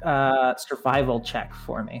survival check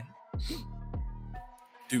for me.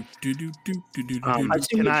 Do. I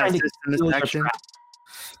assume Can you're I trying to assist in this conceal your action? tracks.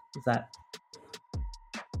 Is that?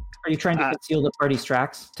 Are you trying to conceal the party's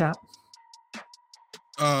tracks, Tap?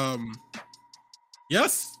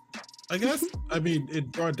 Yes, I guess. I mean, in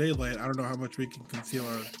broad daylight, I don't know how much we can conceal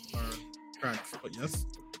our tracks, but yes.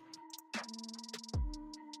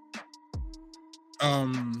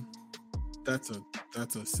 That's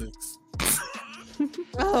a 6.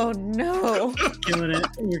 Oh no. Killing it.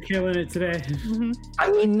 We're killing it today.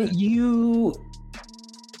 I mean, you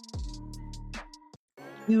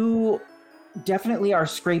definitely are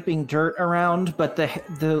scraping dirt around, but the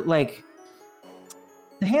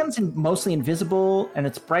hand's mostly invisible, and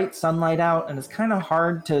it's bright sunlight out, and it's kind of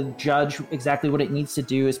hard to judge exactly what it needs to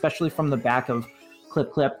do, especially from the back of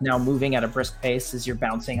Clip now moving at a brisk pace as you're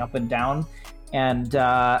bouncing up and down. And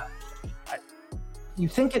you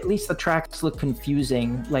think at least the tracks look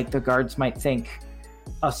confusing, like the guards might think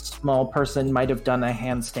a small person might have done a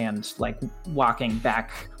handstand, walking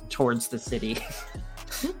back towards the city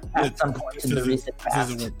at some point in the recent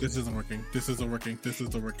past. This isn't working.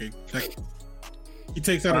 He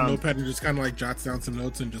takes out a notepad and just kind of jots down some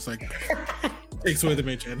notes and just takes away the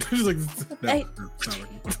mage hand. He's no, it's not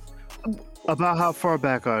working. About how far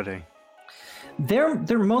back are they?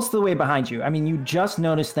 They're most of the way behind you. I mean, you just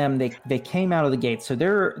noticed them. They came out of the gate, so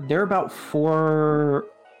they're about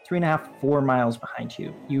 3.5, 4 miles behind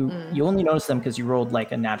you. You only noticed them because you rolled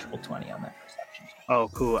a natural 20 on that perception. Oh,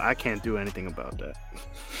 cool! I can't do anything about that.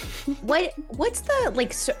 What's the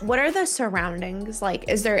what are the surroundings like?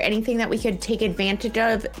 Is there anything that we could take advantage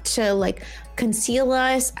of to conceal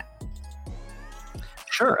us?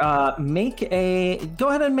 Sure. Go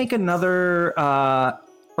ahead and make another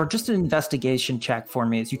or just an investigation check for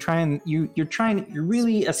me as you try and you're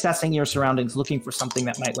really assessing your surroundings, looking for something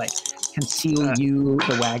that might conceal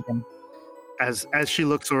the wagon. As she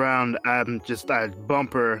looks around, I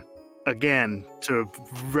bump her again to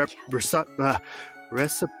Reciprocate.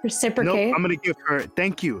 Nope, I'm gonna give her.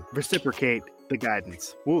 Thank you. Reciprocate the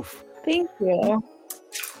guidance. Woof. Thank you. I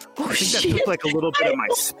Oh think that shit! took like a little bit of my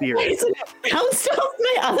spirit. It bounced off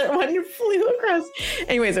my other one and flew across.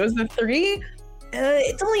 Anyways, it was the 3.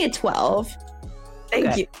 It's only a 12. Thank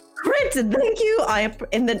Okay. you. Crit, thank you.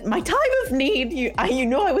 In my time of need, you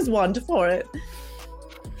know I was one for it.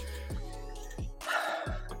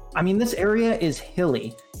 I mean, this area is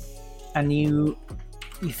hilly, and you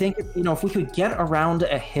think, if we could get around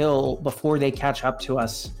a hill before they catch up to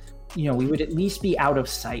us, we would at least be out of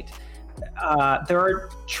sight. There are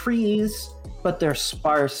trees, but they're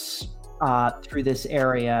sparse through this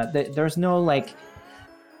area. There's no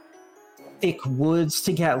thick woods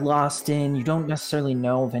to get lost in. You don't necessarily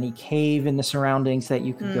know of any cave in the surroundings that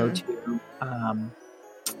you could go to.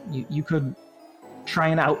 You could try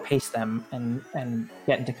and outpace them and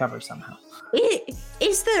get into cover somehow.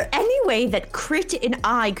 Is there any way that Crit and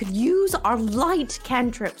I could use our light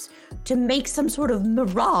cantrips to make some sort of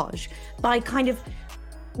mirage by kind of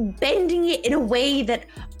bending it in a way that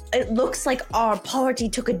it looks like our party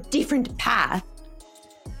took a different path?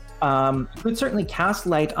 You could certainly cast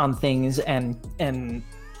light on things and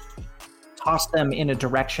toss them in a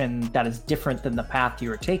direction that is different than the path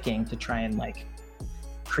you are taking to try and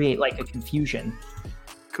create a confusion.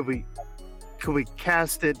 Could we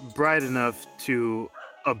cast it bright enough to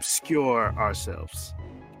obscure ourselves?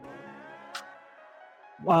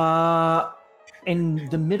 In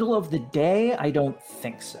the middle of the day, I don't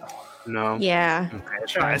think so. No. Yeah.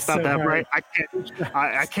 Okay, it's not that bright.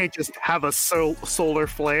 I can't just have a solar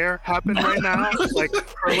flare happen right now, like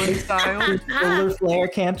Curlin style. Solar flare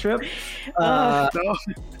cantrip. No.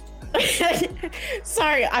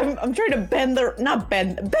 Sorry, I'm trying to bend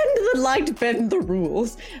the light, bend the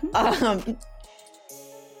rules.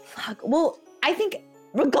 Well, I think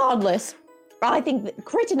regardless, I think that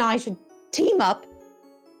Crit and I should team up.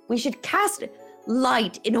 We should cast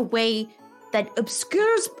light in a way that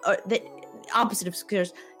obscures, that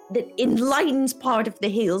enlightens part of the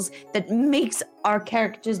hills, that makes our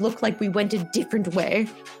characters look like we went a different way.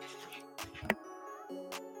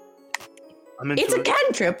 It's a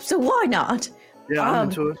cantrip, so why not? Yeah, I'm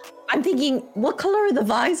into it. I'm thinking, what color are the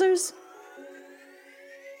visors?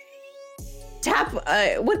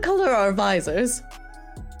 What color are visors?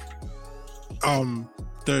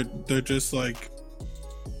 They're just like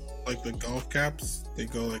the golf caps. They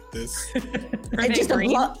go like this. Just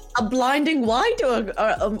a blinding white, or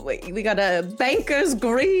we got a banker's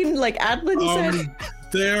green, like Adlin said.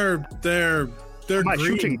 They're Am I green.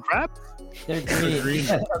 shooting crap? They're They're green.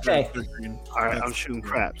 Okay. They're green. All right, I'm That's- shooting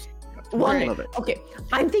craps. Well, I love it. okay,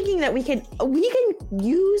 I'm thinking that we can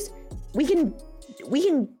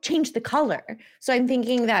change the color. So I'm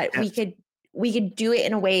thinking that we could do it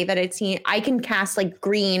in a way that I can cast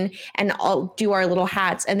green and I'll do our little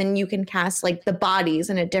hats, and then you can cast the bodies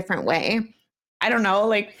in a different way. I don't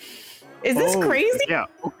know, is this crazy? Yeah,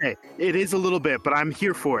 okay. It is a little bit, but I'm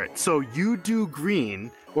here for it. So you do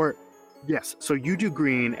green, so you do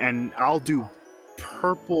green and I'll do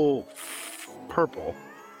purple.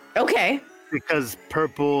 Okay. Because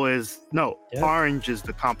purple is orange is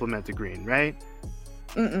the complement to green, right?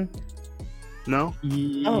 Mm-mm. No?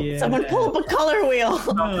 Oh, someone pull up a color wheel.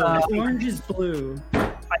 No, orange is blue.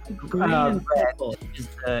 I think Green and purple. is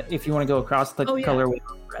if you want to go across the color with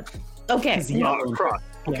red. Okay. Is yellow. Cross.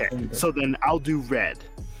 Okay, Yeah. so then I'll do red,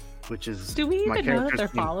 which is Do we my even know that character's they're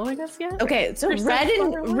green. following us yet? Okay, so Percent red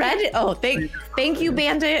colorway? Oh, thank you,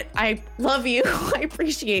 Bandit. I love you. I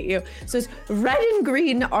appreciate you. So it's red and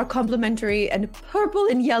green are complementary, and purple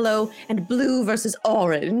and yellow and blue versus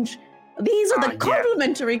orange. These are the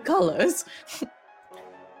complementary colors.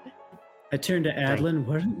 I turned to Adlin.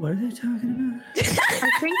 What are they talking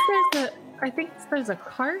about? I think there's a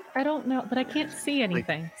cart. I don't know, but I can't see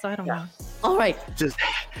anything, so I don't know. All right.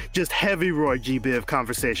 Just heavy Roy G-Biv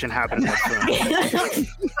conversation happening up front.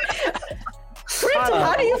 Crit,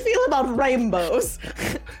 how do you feel about rainbows?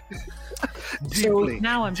 Deeply.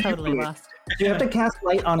 Now I'm totally Deeply. lost. You have to cast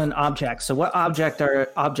light on an object. So what objects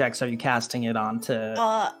are you casting it on to?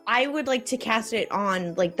 I would like to cast it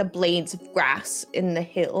on the blades of grass in the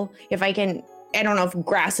hill. If I can, I don't know if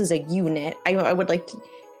grass is a unit. I would like to,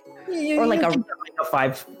 or a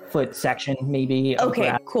 5-foot section, maybe. of Okay,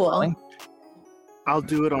 grass cool. growing. I'll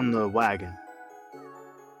do it on the wagon.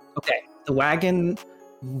 Okay, the wagon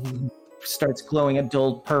starts glowing a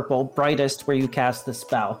dull purple, brightest where you cast the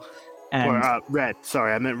spell. And Or red.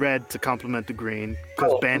 Sorry, I meant red to complement the green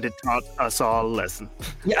because Bandit taught us all a lesson.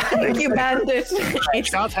 yeah, Thank you, Bandit.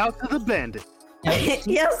 Shout out to the Bandit.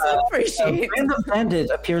 Yes, I appreciate it. a random bandit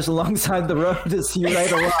appears alongside the road as you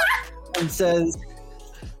ride along. and says,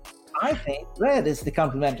 I think red is the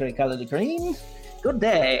complementary color to green. Good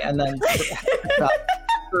day. And then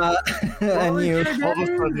and you All of a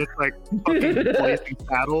sudden, it's like fucking blazing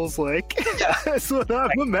battles. Like that's what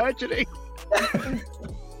I'm imagining.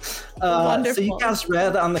 so you cast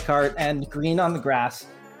red on the cart and green on the grass.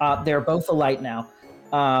 They're both alight now.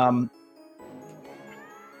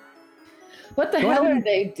 What the hell are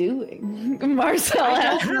they doing?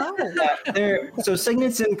 Marcella. So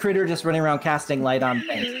Cygnus and Critter just running around casting light on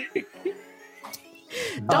things.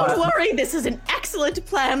 Don't worry, this is an excellent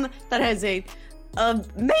plan that has a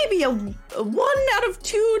maybe a 1 out of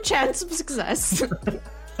 2 chance of success.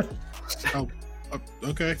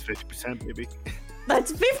 Okay. It's 50%, maybe.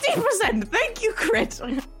 That's 50%. Thank you, Crit.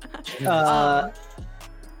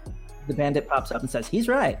 The bandit pops up and says, he's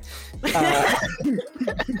right.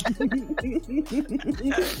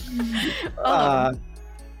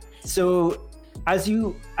 So as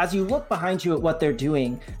you look behind you at what they're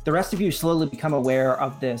doing, the rest of you slowly become aware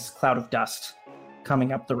of this cloud of dust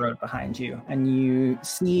coming up the road behind you. And you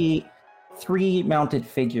see 3 mounted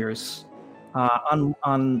figures on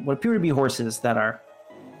what appear to be horses that are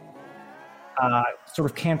sort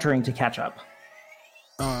of cantering to catch up.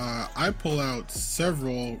 I pull out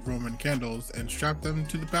several Roman candles and strap them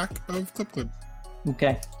to the back of Clip.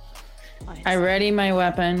 Okay. I ready my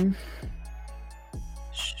weapon.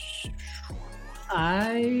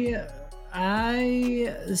 I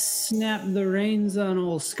snap the reins on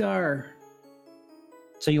old Scar.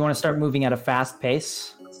 So you want to start moving at a fast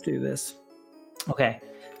pace? Let's do this. Okay.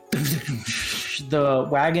 The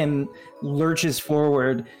wagon lurches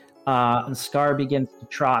forward, and Scar begins to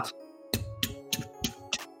trot.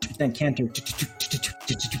 Then canter.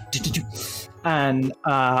 And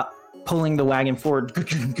pulling the wagon forward.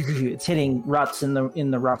 It's hitting ruts in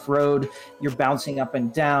the rough road. You're bouncing up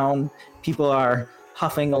and down. People are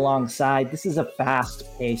huffing alongside. This is a fast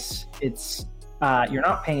pace. It's you're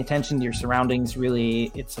not paying attention to your surroundings,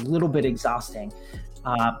 really. It's a little bit exhausting.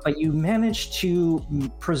 But you manage to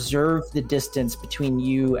preserve the distance between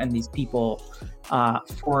you and these people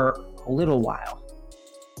for a little while.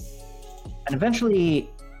 And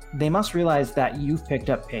eventually, they must realize that you've picked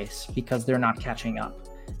up pace because they're not catching up.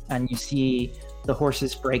 And you see the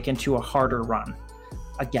horses break into a harder run,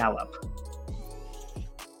 a gallop.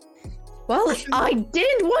 Well, I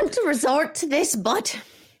didn't want to resort to this, but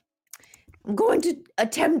I'm going to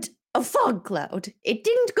attempt a fog cloud. It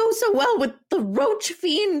didn't go so well with the roach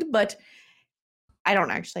fiend, but I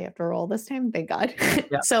don't actually have to roll this time, thank God.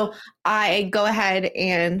 Yeah. So I go ahead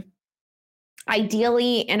and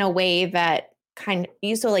ideally in a way that kind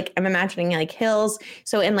of like I'm imagining like hills.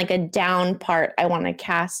 So in like a down part, I want to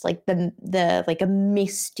cast like the like a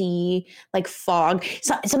misty like fog,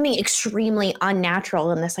 so something extremely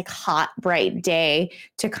unnatural in this like hot bright day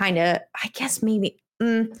to kind of I guess maybe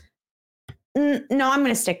no, I'm going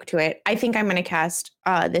to stick to it. I think I'm going to cast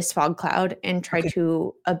this fog cloud and try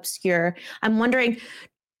to obscure. I'm wondering,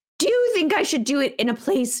 do you think I should do it in a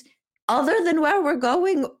place other than where we're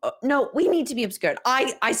going? No, we need to be obscured.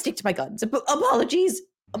 I stick to my guns. Apologies.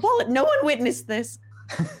 No one witnessed this.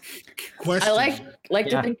 Question. I like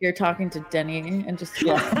to think you're talking to Denny and just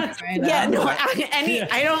I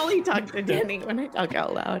only talk to Denny when I talk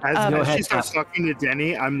out loud. As she starts talking to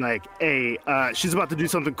Denny, I'm like, hey, she's about to do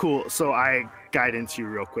something cool, so I guidance you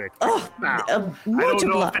real quick. Oh, I don't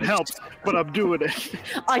know if it helps, but I'm doing it.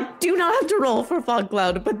 I do not have to roll for fog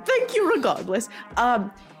cloud, but thank you regardless.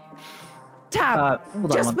 Tab,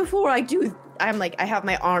 just before I do, I'm like, I have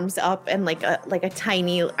my arms up and like a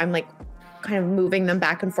tiny, I'm like kind of moving them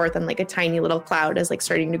back and forth, and like a tiny little cloud is like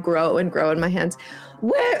starting to grow and grow in my hands.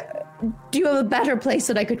 Where do you have a better place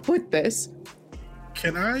that I could put this?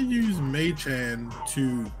 Can I use Mage Hand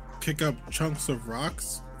to kick up chunks of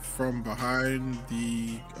rocks from behind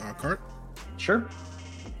the cart? Sure.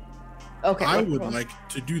 Okay. I would like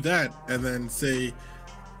to do that and then say,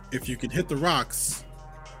 if you can hit the rocks,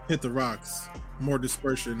 more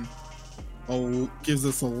dispersion. Gives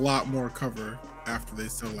us a lot more cover after they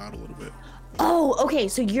settle out a little bit. Oh, okay.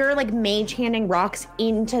 So you're like mage handing rocks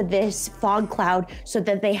into this fog cloud so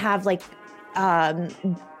that they have like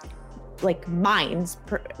mines,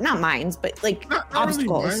 not mines, but like not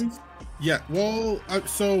obstacles. Really mines. Yeah. Well,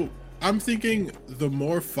 so I'm thinking the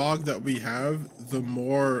more fog that we have, the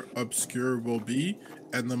more obscure we'll be,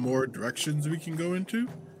 and the more directions we can go into.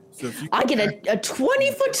 So if you I get a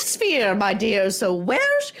 20-foot sphere, my dear. So wherever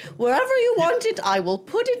you want it, I will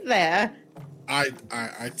put it there. I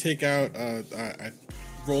take out, I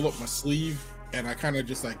roll up my sleeve, and I kind of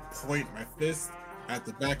just like point my fist at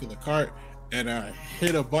the back of the cart, and I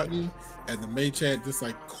hit a button, and the mage hand just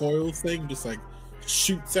like coil thing just like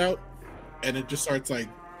shoots out, and it just starts like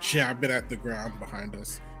jabbing at the ground behind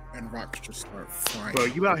us, and rocks just start flying. Bro,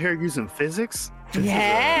 you out here using physics?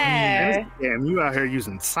 Yeah. Damn, you out here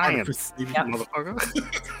using science, Yep.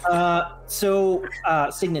 motherfucker. So,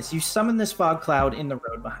 Cygnus, you summon this fog cloud in the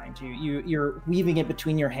road behind you. You're weaving it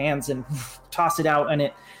between your hands and toss it out, and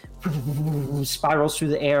it spirals through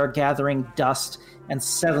the air, gathering dust and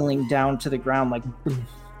settling down to the ground like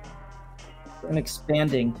and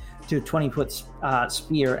expanding to a 20-foot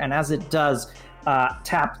sphere. And as it does,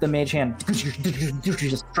 tap the mage hand,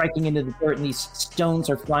 just striking into the dirt, and these stones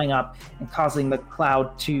are flying up and causing the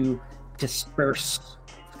cloud to disperse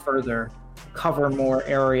further, cover more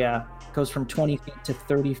area. Goes from 20 feet to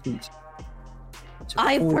 30 feet.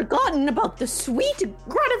 I've forgotten about the sweet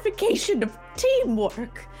gratification of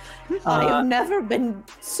teamwork. I have never been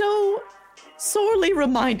so sorely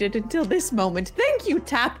reminded until this moment. Thank you,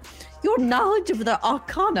 Tap. Your knowledge of the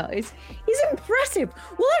Arcana is impressive.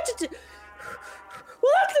 We'll have to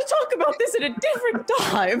talk about this at a different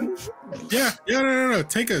time. Yeah, no.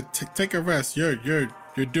 Take a rest.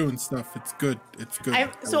 You're doing stuff. It's good. It's good.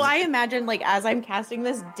 I imagine, like, as I'm casting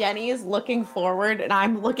this, Denny is looking forward and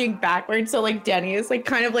I'm looking backward. So, like, Denny is, like,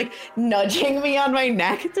 kind of, like, nudging me on my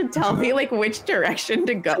neck to tell me, like, which direction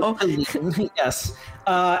to go. Yes.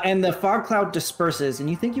 And the fog cloud disperses, and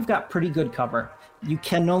you think you've got pretty good cover. You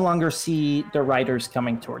can no longer see the riders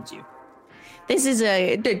coming towards you. This is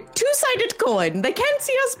a two-sided coin. They can't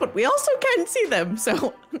see us, but we also can't see them.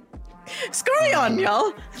 So, scurry on,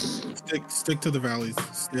 y'all. Stick to the valleys.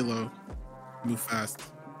 Stay low. Move fast.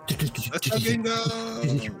 Let's fucking go.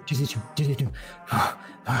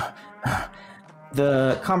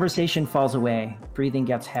 The conversation falls away. Breathing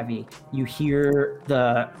gets heavy. You hear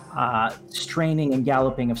the straining and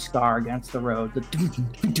galloping of Scar against the road.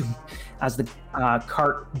 As the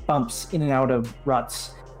cart bumps in and out of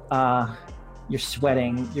ruts. You're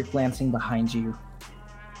sweating. You're glancing behind you.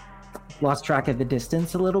 Lost track of the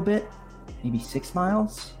distance a little bit. Maybe 6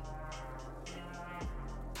 miles?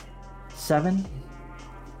 7?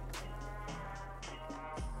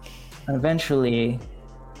 And eventually,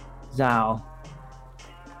 Zal.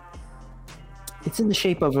 It's in the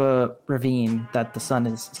shape of a ravine that the sun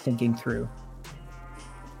is sinking through.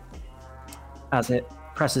 As it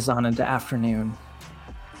presses on into afternoon.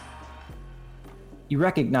 You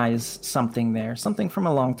recognize something there, something from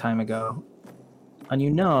a long time ago. And you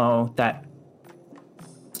know that,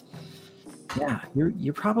 yeah,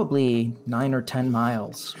 you're probably 9 or 10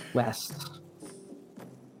 miles west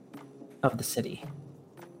of the city.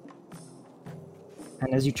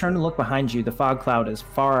 And as you turn to look behind you, the fog cloud is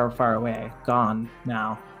far, far away, gone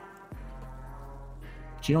now.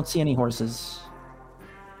 But you don't see any horses.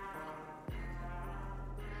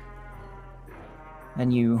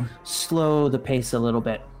 And you slow the pace a little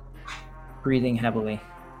bit, breathing heavily.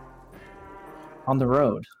 On the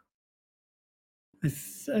road.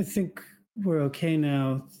 I think we're okay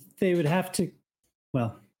now. They would have to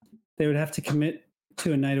commit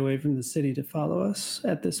to a night away from the city to follow us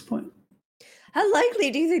at this point. How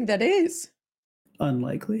likely do you think that is?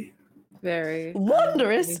 Unlikely. Very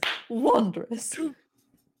Wondrous. Wondrous.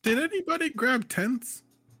 Did anybody grab tents?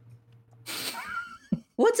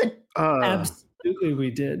 What's a... Absolutely, we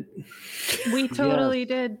did. We totally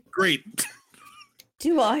did. Great.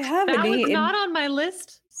 Do I have That any... was not on my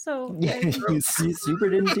list, so Yeah, you super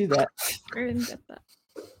didn't do that. I didn't get that.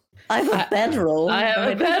 I have a bedroll. I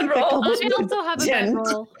have a bedroll. I also have a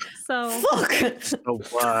bedroll, so Fuck. So,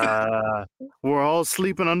 we're all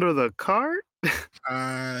sleeping under the cart?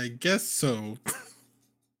 I guess so.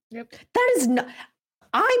 That is not...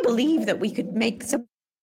 I believe that we could make some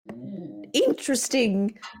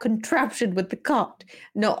interesting contraption with the cart.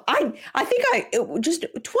 No, I think just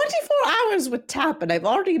 24 hours with Tap, and I've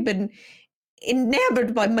already been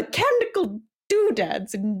enamored by mechanical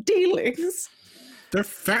doodads and dealings. They're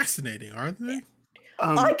fascinating, aren't they?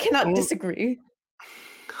 I cannot disagree.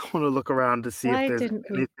 I want to look around to see why if there's didn't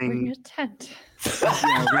we bring anything. a tent?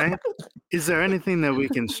 Yeah, right? Is there anything that we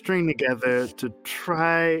can string together to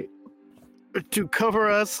try to cover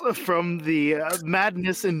us from the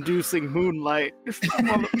madness-inducing moonlight?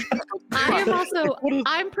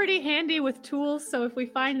 I'm pretty handy with tools, so if we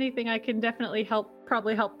find anything, I can definitely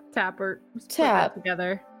probably help Tap or put that Tap.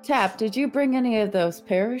 together. Tap, did you bring any of those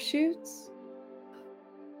parachutes?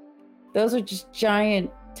 Those are just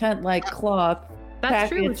giant tent-like cloth That's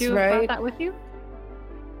true. Would packets, you have right? brought that with you?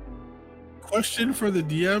 Question for the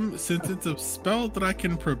DM: since it's a spell that I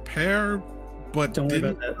can prepare, but Don't worry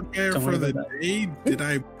didn't about that. prepare Don't for worry the about that. day, did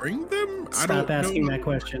I bring them? I Stop don't asking know. that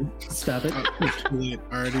question. Stop it. Too late.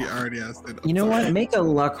 I already asked it. You know I'm what? sorry. Make a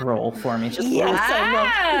luck roll for me. Just Yes,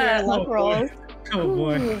 I love your luck rolls. Oh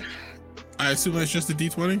boy. I assume that's just a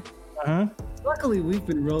D20. Luckily, we've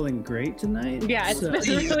been rolling great tonight. Yeah, it's so- been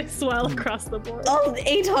really swell across the board. Oh,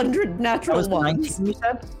 800 That natural was ones. 19, you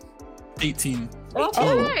said? 18.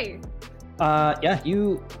 Okay. Yeah,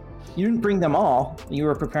 you didn't bring them all. You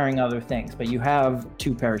were preparing other things, but you have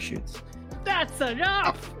 2 parachutes. That's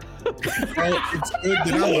enough. Oh, it's good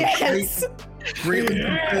that I'm Yes. a greatly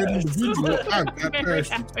prepared individual. I've got Very parachutes.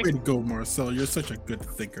 happy. Way to go, Marcel. You're such a good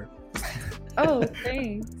thinker. Oh,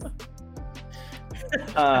 thanks.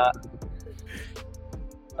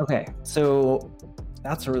 Okay, so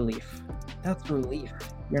that's a relief. That's a relief.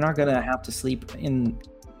 You're not gonna have to sleep in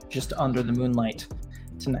just under the moonlight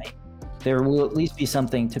tonight. There will at least be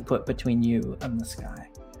something to put between you and the sky.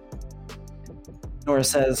 Nora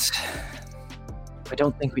says, I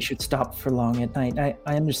don't think we should stop for long at night.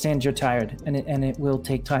 I understand you're tired, and it will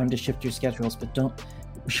take time to shift your schedules, but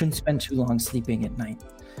we shouldn't spend too long sleeping at night.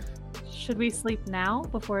 Should we sleep now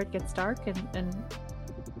before it gets dark and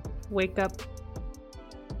wake up?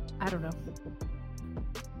 I don't know.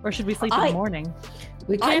 Or should we sleep in the morning?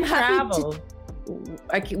 We I'm can't happy travel.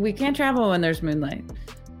 We can't travel when there's moonlight.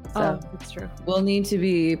 So Oh, that's true. we'll need to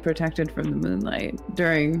be protected from the moonlight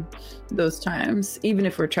during those times, even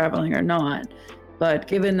if we're traveling or not. But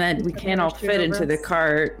given that we can't all fit into the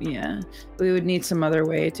cart, yeah, we would need some other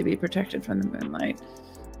way to be protected from the moonlight.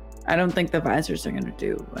 I don't think the visors are going to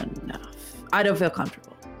do enough. I don't feel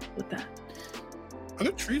comfortable with that. Are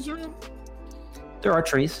there trees around? There are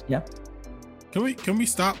trees, yeah. Can we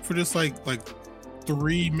stop for just like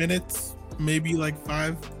 3 minutes, maybe like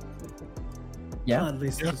 5? Yeah. Oddly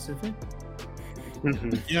Yeah. specific.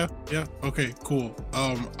 Yeah. Okay, cool.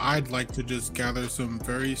 I'd like to just gather some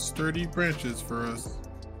very sturdy branches for us.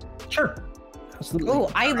 Sure. Absolutely.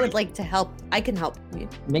 Oh, I would like to help. I can help you.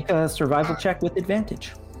 Make a survival check with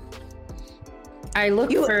advantage. I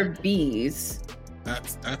look for bees.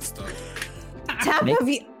 That's stuff. Tap,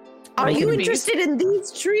 Make- are make you it a interested in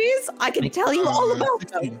these trees? I can Make- tell you all about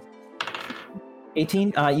them.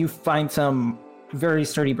 16. 18. You find some very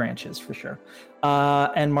sturdy branches for sure.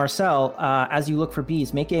 And Marcel, as you look for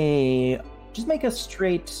bees, make a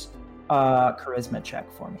straight charisma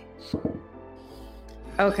check for me.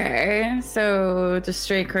 Okay, so just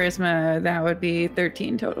straight charisma, that would be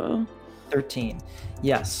 13 total. 13.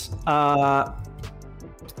 Yes.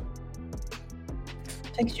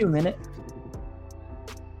 Takes you a minute.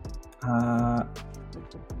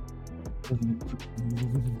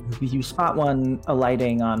 You spot one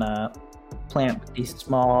alighting on a plant with these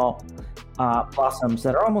small blossoms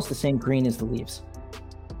that are almost the same green as the leaves.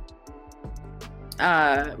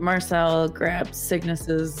 Marcel grabs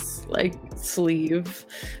Cygnus's like sleeve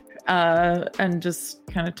and just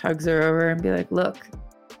kind of tugs her over and be like, look,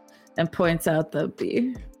 and points out the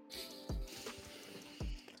bee.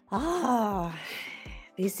 Ah,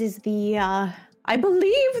 this is the, I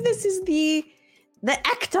believe this is the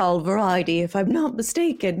Ectal variety, if I'm not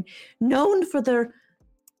mistaken, known for their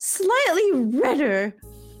slightly redder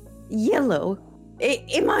yellow.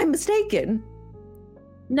 Am I mistaken?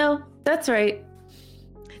 No, that's right.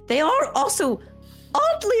 They are also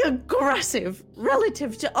oddly aggressive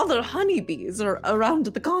relative to other honeybees around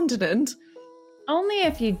the continent. Only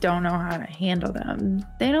if you don't know how to handle them.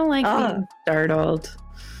 They don't like being startled.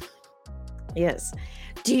 Yes.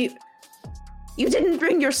 You didn't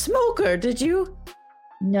bring your smoker, did you?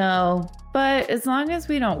 No, but as long as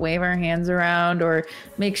we don't wave our hands around or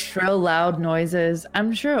make shrill, loud noises,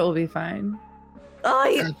 I'm sure it will be fine.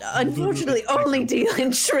 I unfortunately only deal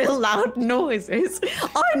in shrill, loud noises.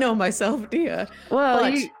 I know myself, dear. Well,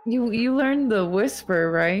 But- you learned the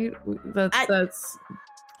whisper, right? That's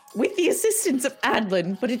With the assistance of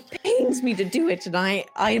Adlin, but it pains me to do it, and I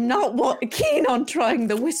am not keen on trying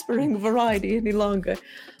the whispering variety any longer.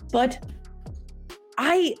 But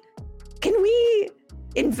can we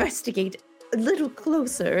investigate a little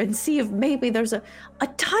closer and see if maybe there's a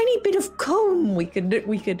tiny bit of comb we could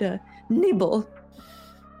nibble?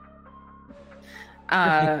 Make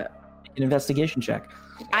an investigation check.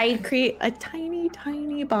 I create a tiny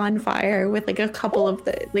bonfire with like a couple of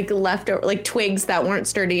the like leftover like twigs that weren't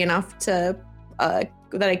sturdy enough to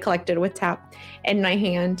that I collected with Tap in my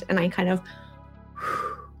hand, and I kind of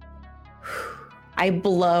I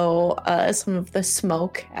blow some of the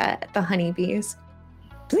smoke at the honeybees.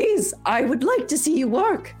 Please, I would like to see you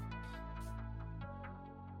work.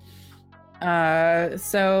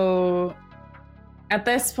 So at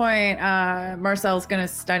this point, Marcel's gonna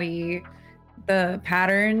study the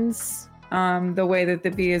patterns, the way that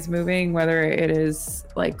the bee is moving, whether it is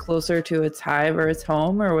like closer to its hive or its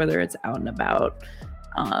home, or whether it's out and about.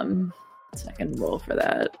 So I can roll for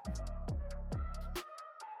that.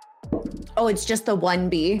 Oh, it's just the one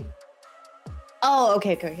bee. Oh,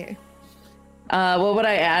 okay. What would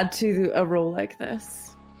I add to a roll like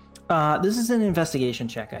this? This is an investigation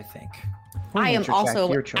check, I think. Or I am nature check,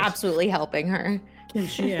 also your choice. absolutely helping her. Can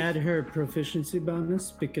she add her proficiency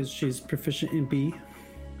bonus because she's proficient in B?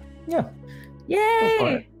 Yeah.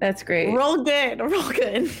 Yay! That's great. Roll good. All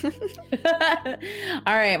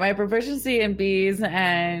right, my proficiency in bees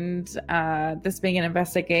and this being an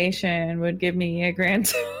investigation would give me a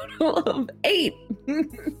grand total of 8.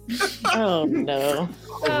 Oh no.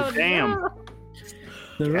 Oh, damn. no.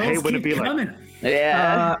 The I hate rolls when it keep be like- coming.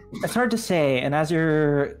 Yeah. It's hard to say, and as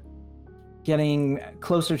you're getting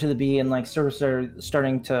closer to the bee and like sort of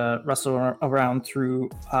starting to rustle around through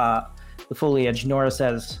the foliage, Nora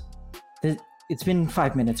says, "It's been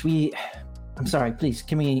 5 minutes. I'm sorry. Please,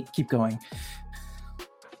 can we keep going?"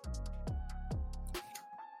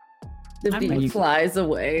 The bee ready. flies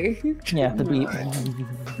away. Yeah, the bee.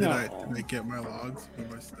 Did I get my logs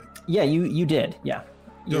with my stick? Yeah, you did. Yeah,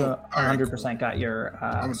 you Yo, all right, 100% got your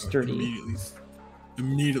I'm gonna sturdy.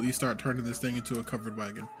 immediately start turning this thing into a covered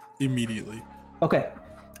wagon. Immediately. Okay,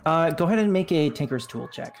 go ahead and make a Tinker's Tool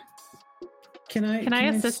check. Can I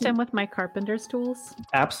assist him with my carpenter's tools?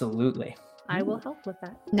 Absolutely. I will help with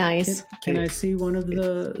that. Nice. Can I see one of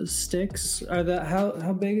the sticks? Are the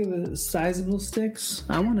how big are the sizable sticks?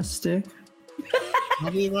 I want a stick.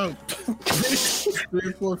 Probably about 3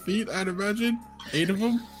 or 4 feet, I'd imagine. 8 of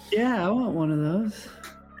them. Yeah, I want one of those.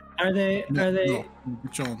 Are they? No,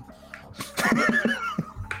 get your own.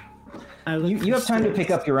 I look You for have time to sticks.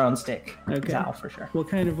 pick up your own stick, Okay. Cal, for sure. What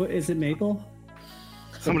kind of wood? Is it maple?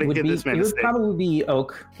 Somebody Would give this man it a would stick. probably be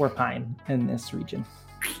oak or pine in this region.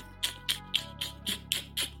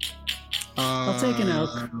 I'll take an oak.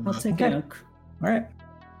 I'll take okay. an oak. All right.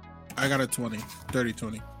 I got a 20. Dirty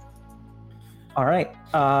 20. All right.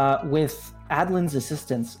 With Adlin's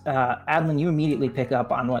assistance, Adlin, you immediately pick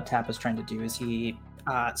up on what Tap is trying to do as he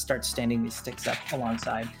starts standing these sticks up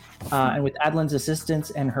alongside. And with Adlin's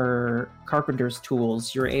assistance and her carpenter's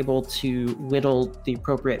tools, you're able to whittle the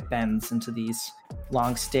appropriate bends into these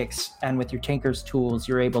long sticks. And with your tinker's tools,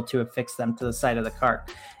 you're able to affix them to the side of the cart.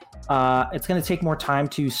 It's going to take more time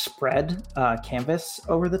to spread canvas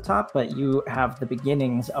over the top, but you have the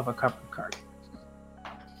beginnings of a covered cart.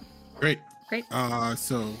 Great. Great.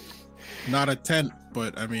 So not a tent,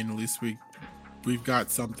 but I mean, at least we've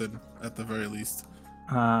got something at the very least.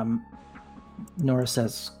 Nora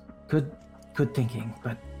says, good thinking,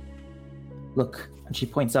 but look, and she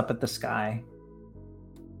points up at the sky,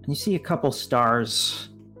 and you see a couple stars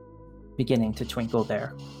beginning to twinkle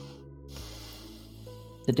there.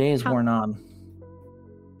 The day is worn on.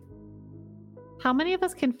 How many of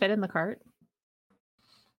us can fit in the cart?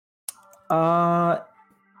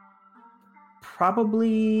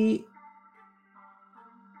 Probably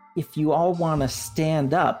if you all want to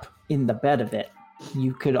stand up in the bed of it,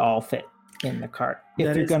 you could all fit in the cart. If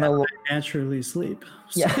That you're is gonna how I naturally sleep.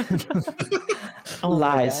 yeah. Oh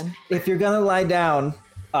my Lies. God. If you're gonna lie down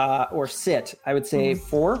or sit, I would say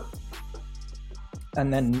 4,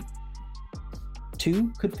 and then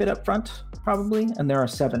 2 could fit up front probably, and there are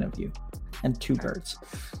 7 of you and 2 birds.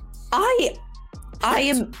 I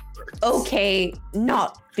am okay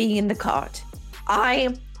not being in the cart.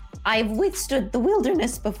 I've withstood the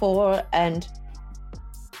wilderness before, and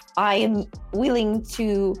I am willing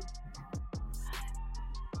to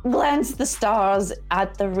glance the stars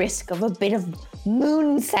at the risk of a bit of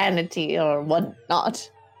moon sanity or whatnot.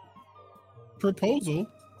 Proposal,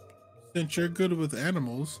 since you're good with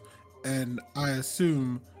animals, and I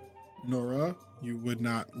assume, Nora, you would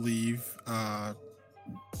not leave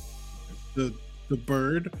the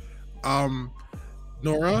bird.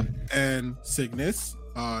 Nora and Cygnus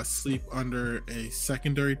sleep under a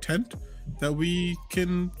secondary tent that we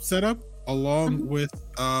can set up along with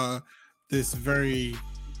this very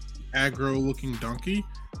aggro looking donkey.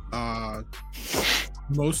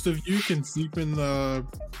 Most of you can sleep in the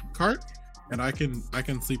cart, and I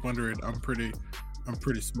can sleep under it. I'm pretty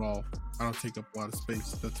small. I don't take up a lot of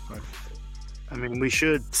space. That's fine. I mean, we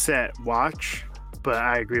should set watch, but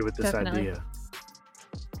I agree with this Definitely. idea.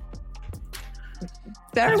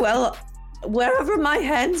 Very well. Wherever my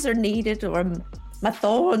hands are needed, or my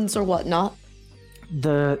thorns or whatnot.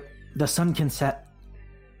 The sun can set.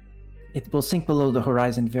 It will sink below the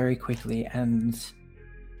horizon very quickly, and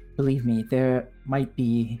believe me, there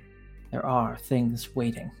are things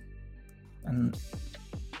waiting, and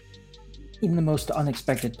in the most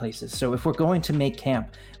unexpected places. So if we're going to make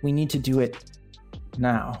camp, we need to do it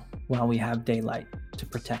now while we have daylight to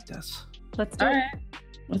protect us. Let's do All it. right,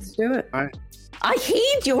 let's do it. I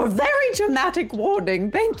heed your very dramatic warning.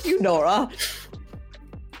 Thank you, Nora.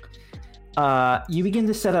 You begin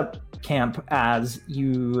to set up camp as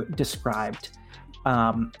you described.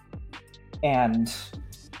 And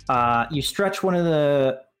you stretch one of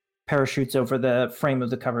the parachutes over the frame of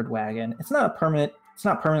the covered wagon. It's not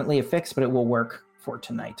permanently affixed, but it will work for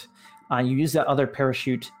tonight. You use that other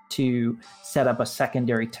parachute to set up a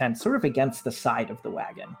secondary tent sort of against the side of the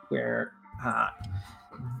wagon where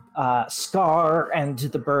Scar and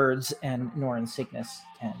the birds and Nor and Cygnus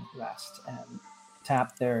can rest. And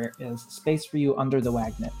Tap, there is space for you under the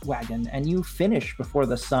wagon, and you finish before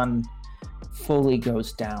the sun fully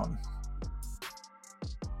goes down.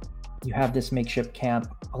 You have this makeshift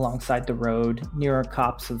camp alongside the road near a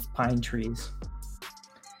copse of pine trees.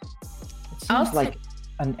 It seems like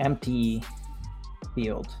an empty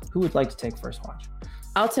field. Who would like to take first watch?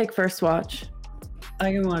 I'll take first watch.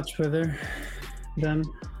 I can watch with her. Then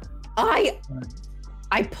I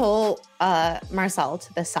pull Marcel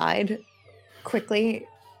to the side quickly,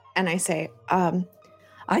 and I say,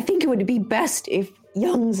 I think it would be best if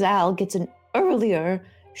young Zal gets an earlier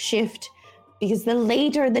shift, because the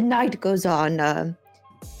later the night goes on,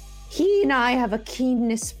 he and I have a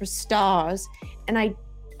keenness for stars, and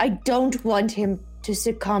I don't want him to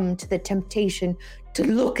succumb to the temptation to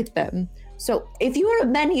look at them. So if you are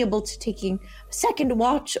amenable to taking a second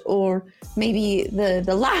watch, or maybe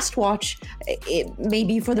the last watch, it may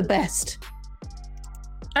be for the best.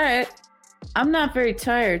 All right. I'm not very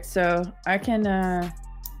tired, so I can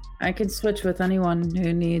switch with anyone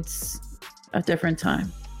who needs a different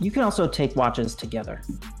time. You can also take watches together.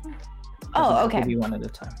 Oh, okay. Maybe one at a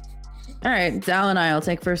time. All right, Zal and I will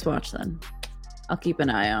take first watch then. I'll keep an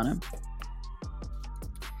eye on him.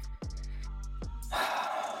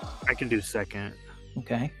 I can do second.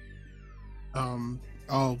 Okay.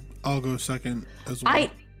 I'll go second as well.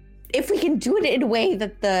 If we can do it in a way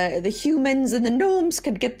that the humans and the gnomes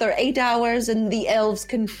can get their 8 hours and the elves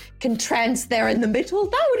can trance there in the middle,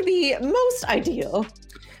 that would be most ideal.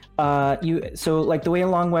 So like the way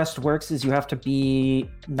Long Rest works is you have to be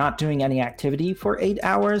not doing any activity for 8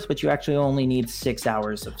 hours, but you actually only need 6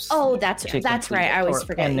 hours of sleep. Oh, that's right. I was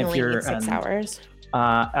forgetting. And if you're 6 hours.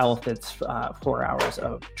 Elf, it's 4 hours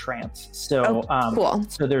of trance. So cool.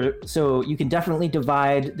 So you can definitely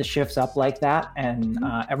divide the shifts up like that, and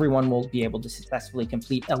everyone will be able to successfully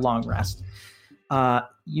complete a long rest.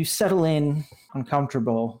 You settle in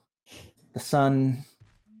uncomfortable. The sun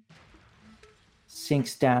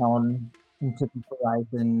sinks down into the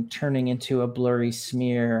horizon, turning into a blurry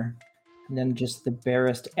smear, and then just the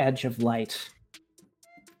barest edge of light.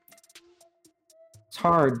 It's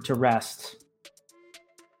hard to rest.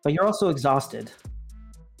 But you're also exhausted.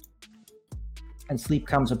 And sleep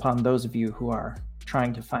comes upon those of you who are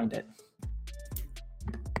trying to find it.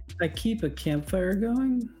 I keep a campfire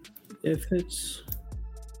going if it's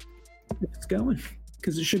going,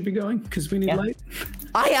 because it should be going, because we need light.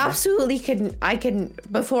 I absolutely can. I can,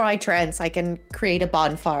 before I trance, I can create a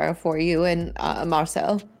bonfire for you and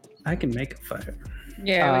Marcel. I can make a fire.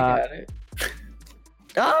 Yeah, we got it.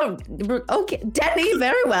 Oh, okay, Denny,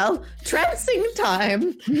 very well. Trancing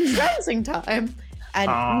time. And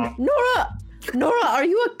Nora, are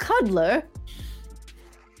you a cuddler?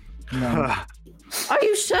 No. Are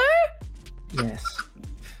you sure? Yes.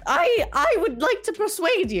 I would like to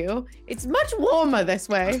persuade you. It's much warmer this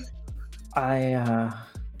way. No,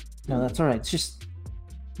 that's all right. It's just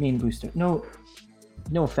me and Booster. No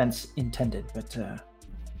offense intended, but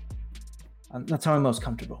that's how I'm most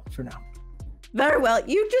comfortable for now. Very well.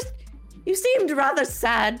 You seemed rather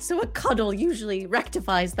sad, so a cuddle usually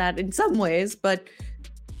rectifies that in some ways, but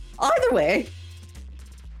either way.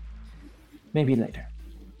 Maybe later.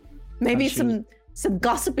 Maybe some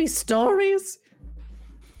gossipy stories.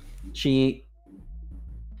 She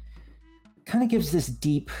kind of gives this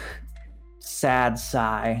deep, sad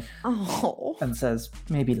sigh and says,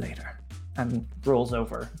 maybe later, and rolls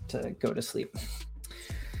over to go to sleep.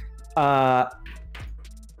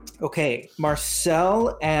 Okay,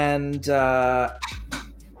 Marcel and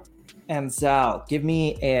Zal, give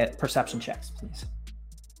me a perception checks, please.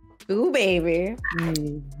 Ooh, baby.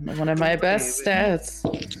 One of my best stats.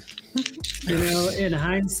 You know, in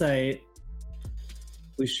hindsight,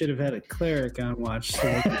 we should have had a cleric on watch so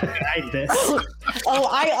we could guide this. Oh,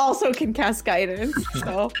 I also can cast guidance,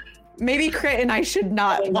 so maybe Crit and I should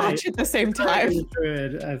not watch at the same time.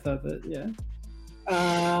 Druid, I thought that, yeah.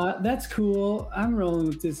 That's cool. I'm rolling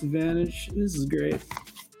with disadvantage. This is great.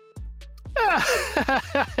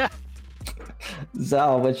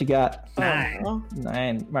 Zal, what you got? 9.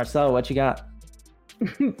 9. Marcel, what you got?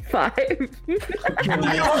 5.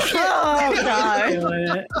 Oh,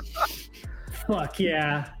 God. Fuck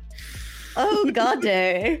yeah. Oh, God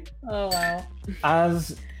day. Oh, wow.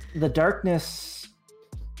 As the darkness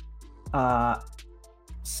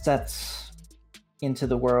sets into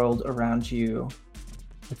the world around you.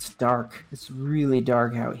 It's dark. It's really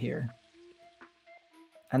dark out here.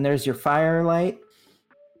 And there's your firelight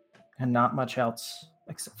and not much else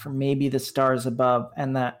except for maybe the stars above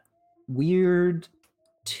and that weird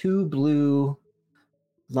too blue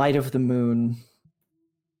light of the moon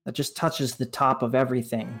that just touches the top of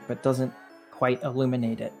everything but doesn't quite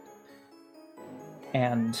illuminate it.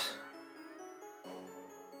 And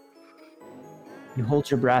you hold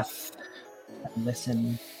your breath and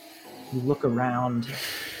listen. You look around.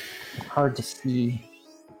 It's hard to see.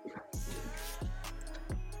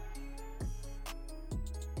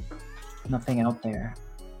 Nothing out there.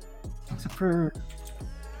 Except for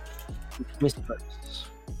whispers.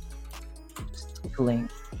 Just tickling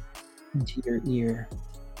into your ear.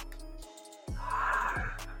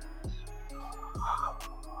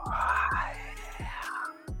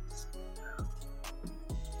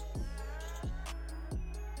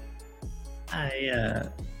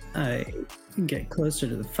 I get closer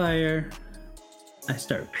to the fire. I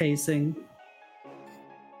start pacing.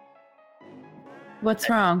 What's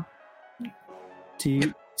wrong?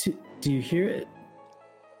 Do you hear it?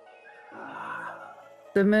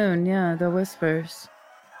 The moon, yeah, the whispers.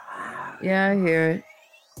 Yeah, I hear it.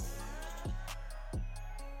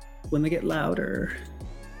 When they get louder,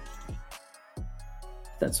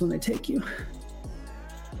 that's when they take you.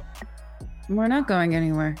 We're not going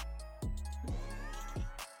anywhere.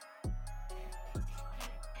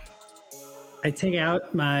 I take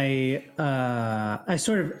out my, I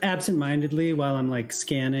sort of absentmindedly while I'm like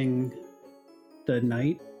scanning the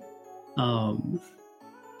night.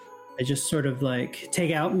 I just sort of like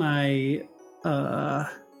take out my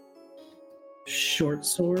short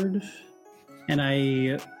sword and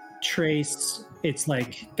I trace, it's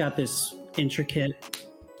like got this intricate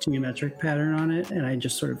geometric pattern on it and I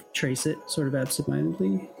just sort of trace it sort of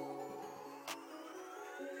absentmindedly.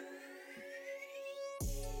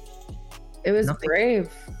 It was brave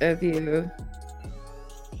of you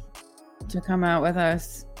to come out with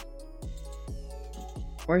us.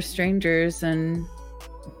 We're strangers and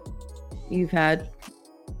you've had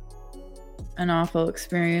an awful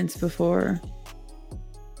experience before.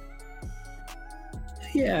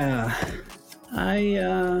 Yeah,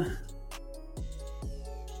 I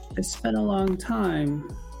spent a long time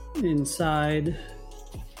inside.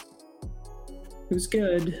 It was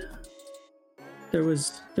good. There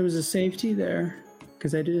was a safety there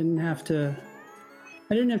because I didn't have to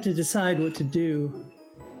decide what to do.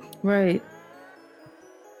 Right.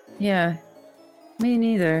 Yeah. Me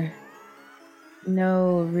neither.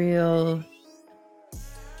 No real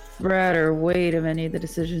threat or weight of any of the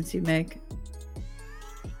decisions you make.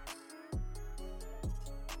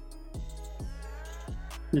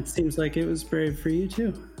 It seems like it was brave for you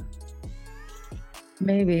too.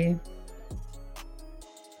 Maybe.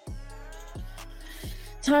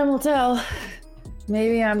 Time will tell.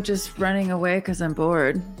 Maybe I'm just running away because I'm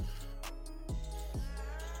bored.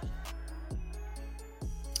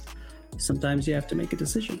 Sometimes you have to make a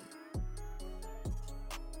decision.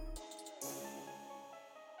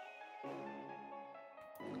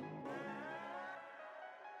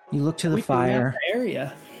 You look to the fire.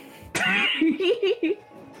 Area.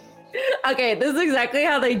 Okay, this is exactly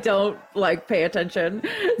how they don't like pay attention.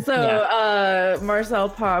 So Marcel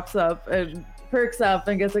pops up and perks up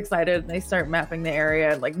and gets excited and they start mapping the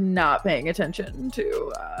area and like not paying attention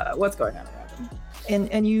to what's going on around them.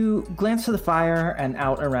 And you glance to the fire and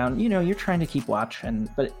out around, you're trying to keep watch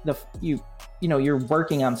but you're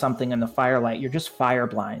working on something in the firelight. You're just fire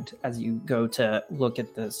blind as you go to look at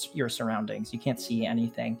your surroundings. You can't see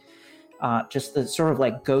anything. Just the sort of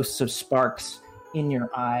like ghosts of sparks in your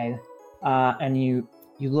eye. And you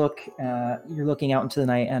look, you're looking out into the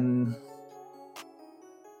night and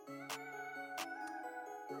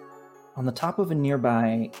on the top of a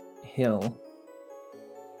nearby hill,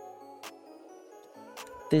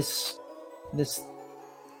 this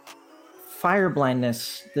fire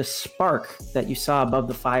blindness, this spark that you saw above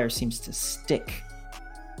the fire seems to stick.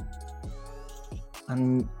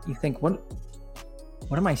 And you think, what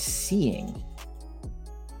am I seeing?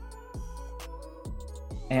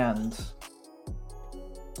 And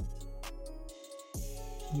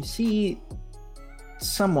you see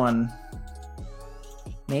someone,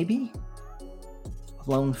 maybe a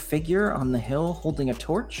lone figure on the hill holding a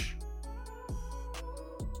torch,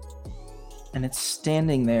 and it's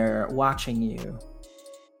standing there watching you.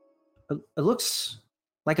 It looks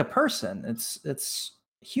like a person. It's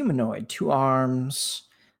humanoid, 2 arms,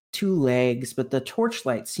 2 legs, but the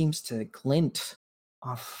torchlight seems to glint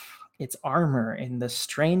off its armor in the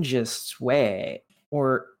strangest way.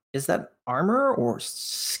 Or Is that armor or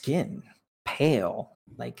skin? Pale,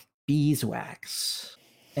 like beeswax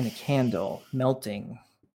in a candle, melting,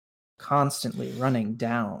 constantly running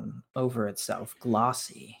down over itself,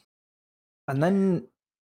 glossy. And then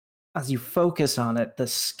as you focus on it, the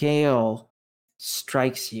scale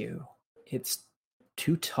strikes you. It's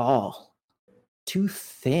too tall, too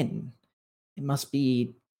thin. It must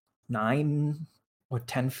be 9 or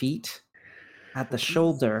 10 feet at the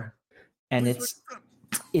shoulder, and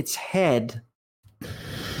its head,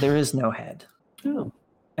 there is no head. Oh.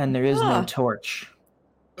 And there is no torch.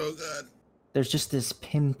 Oh god. There's just this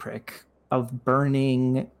pinprick of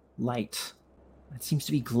burning light that seems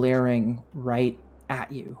to be glaring right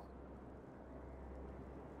at you.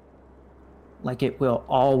 Like it will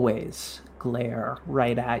always glare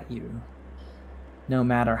right at you, no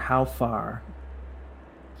matter how far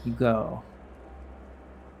you go.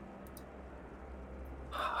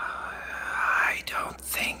 I don't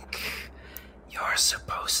think you're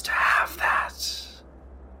supposed to have that,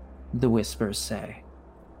 the whispers say.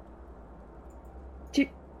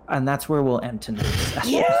 And that's where we'll end tonight's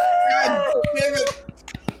session.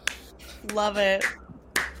 Love it.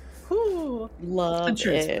 Whew. Love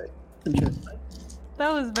it.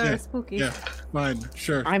 That was very spooky. Yeah, fine,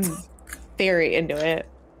 sure. I'm very into it.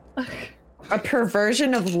 A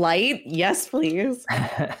perversion of light? Yes, please.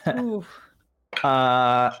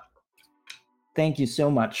 Thank you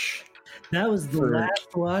so much. That was the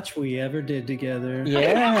last watch we ever did together.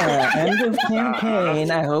 Yeah, end of campaign.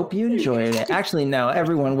 I hope you enjoyed it. Actually, no,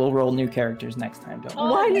 everyone will roll new characters next time, don't worry.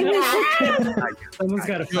 Why did we Someone's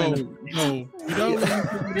got to find them. No, you don't.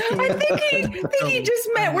 I think he just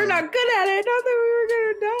meant we're not good at it. Not that we were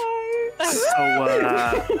gonna die.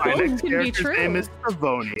 So, my next Could be character's true. name is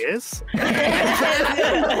Favonius.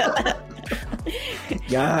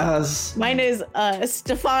 Yes. Mine is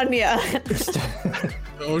Stefania.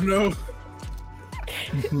 Oh no.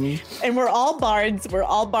 And we're all bards. We're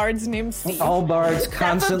all bards named Steve. All bards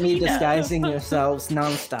constantly disguising yourselves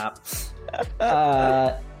nonstop.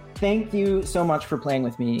 Thank you so much for playing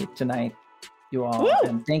with me tonight, you all. Woo!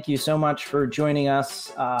 And thank you so much for joining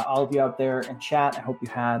us, all of you out there in chat. I hope you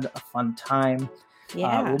had a fun time.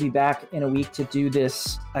 Yeah. We'll be back in a week to do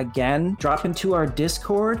this again. Drop into our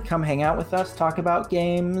Discord, come hang out with us, talk about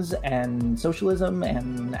games and socialism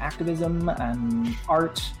and activism and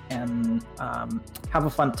art, and have a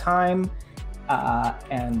fun time,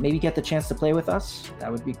 and maybe get the chance to play with us. That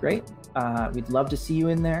would be great. We'd love to see you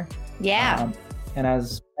in there. Yeah. And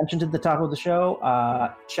as mentioned at the top of the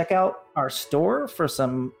show, check out our store for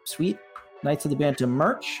some sweet Knights of the Bantam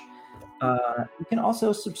merch. You can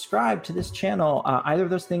also subscribe to this channel. Either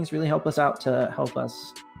of those things really help us out to help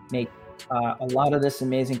us make a lot of this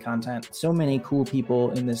amazing content. So many cool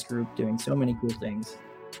people in this group doing so many cool things.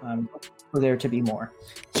 For there to be more.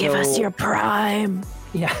 Give us So, your prime.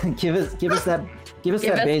 yeah. Give us that Give us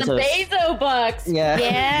Bezos. the Bezo bucks. Yeah.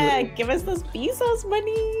 Yeah, give us those Bezos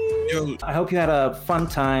money. Yo, I hope you had a fun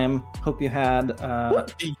time. Hope you had a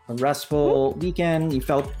restful weekend. You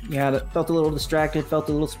felt a little distracted, felt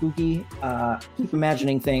a little spooky. Keep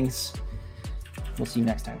imagining things. We'll see you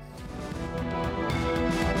next time.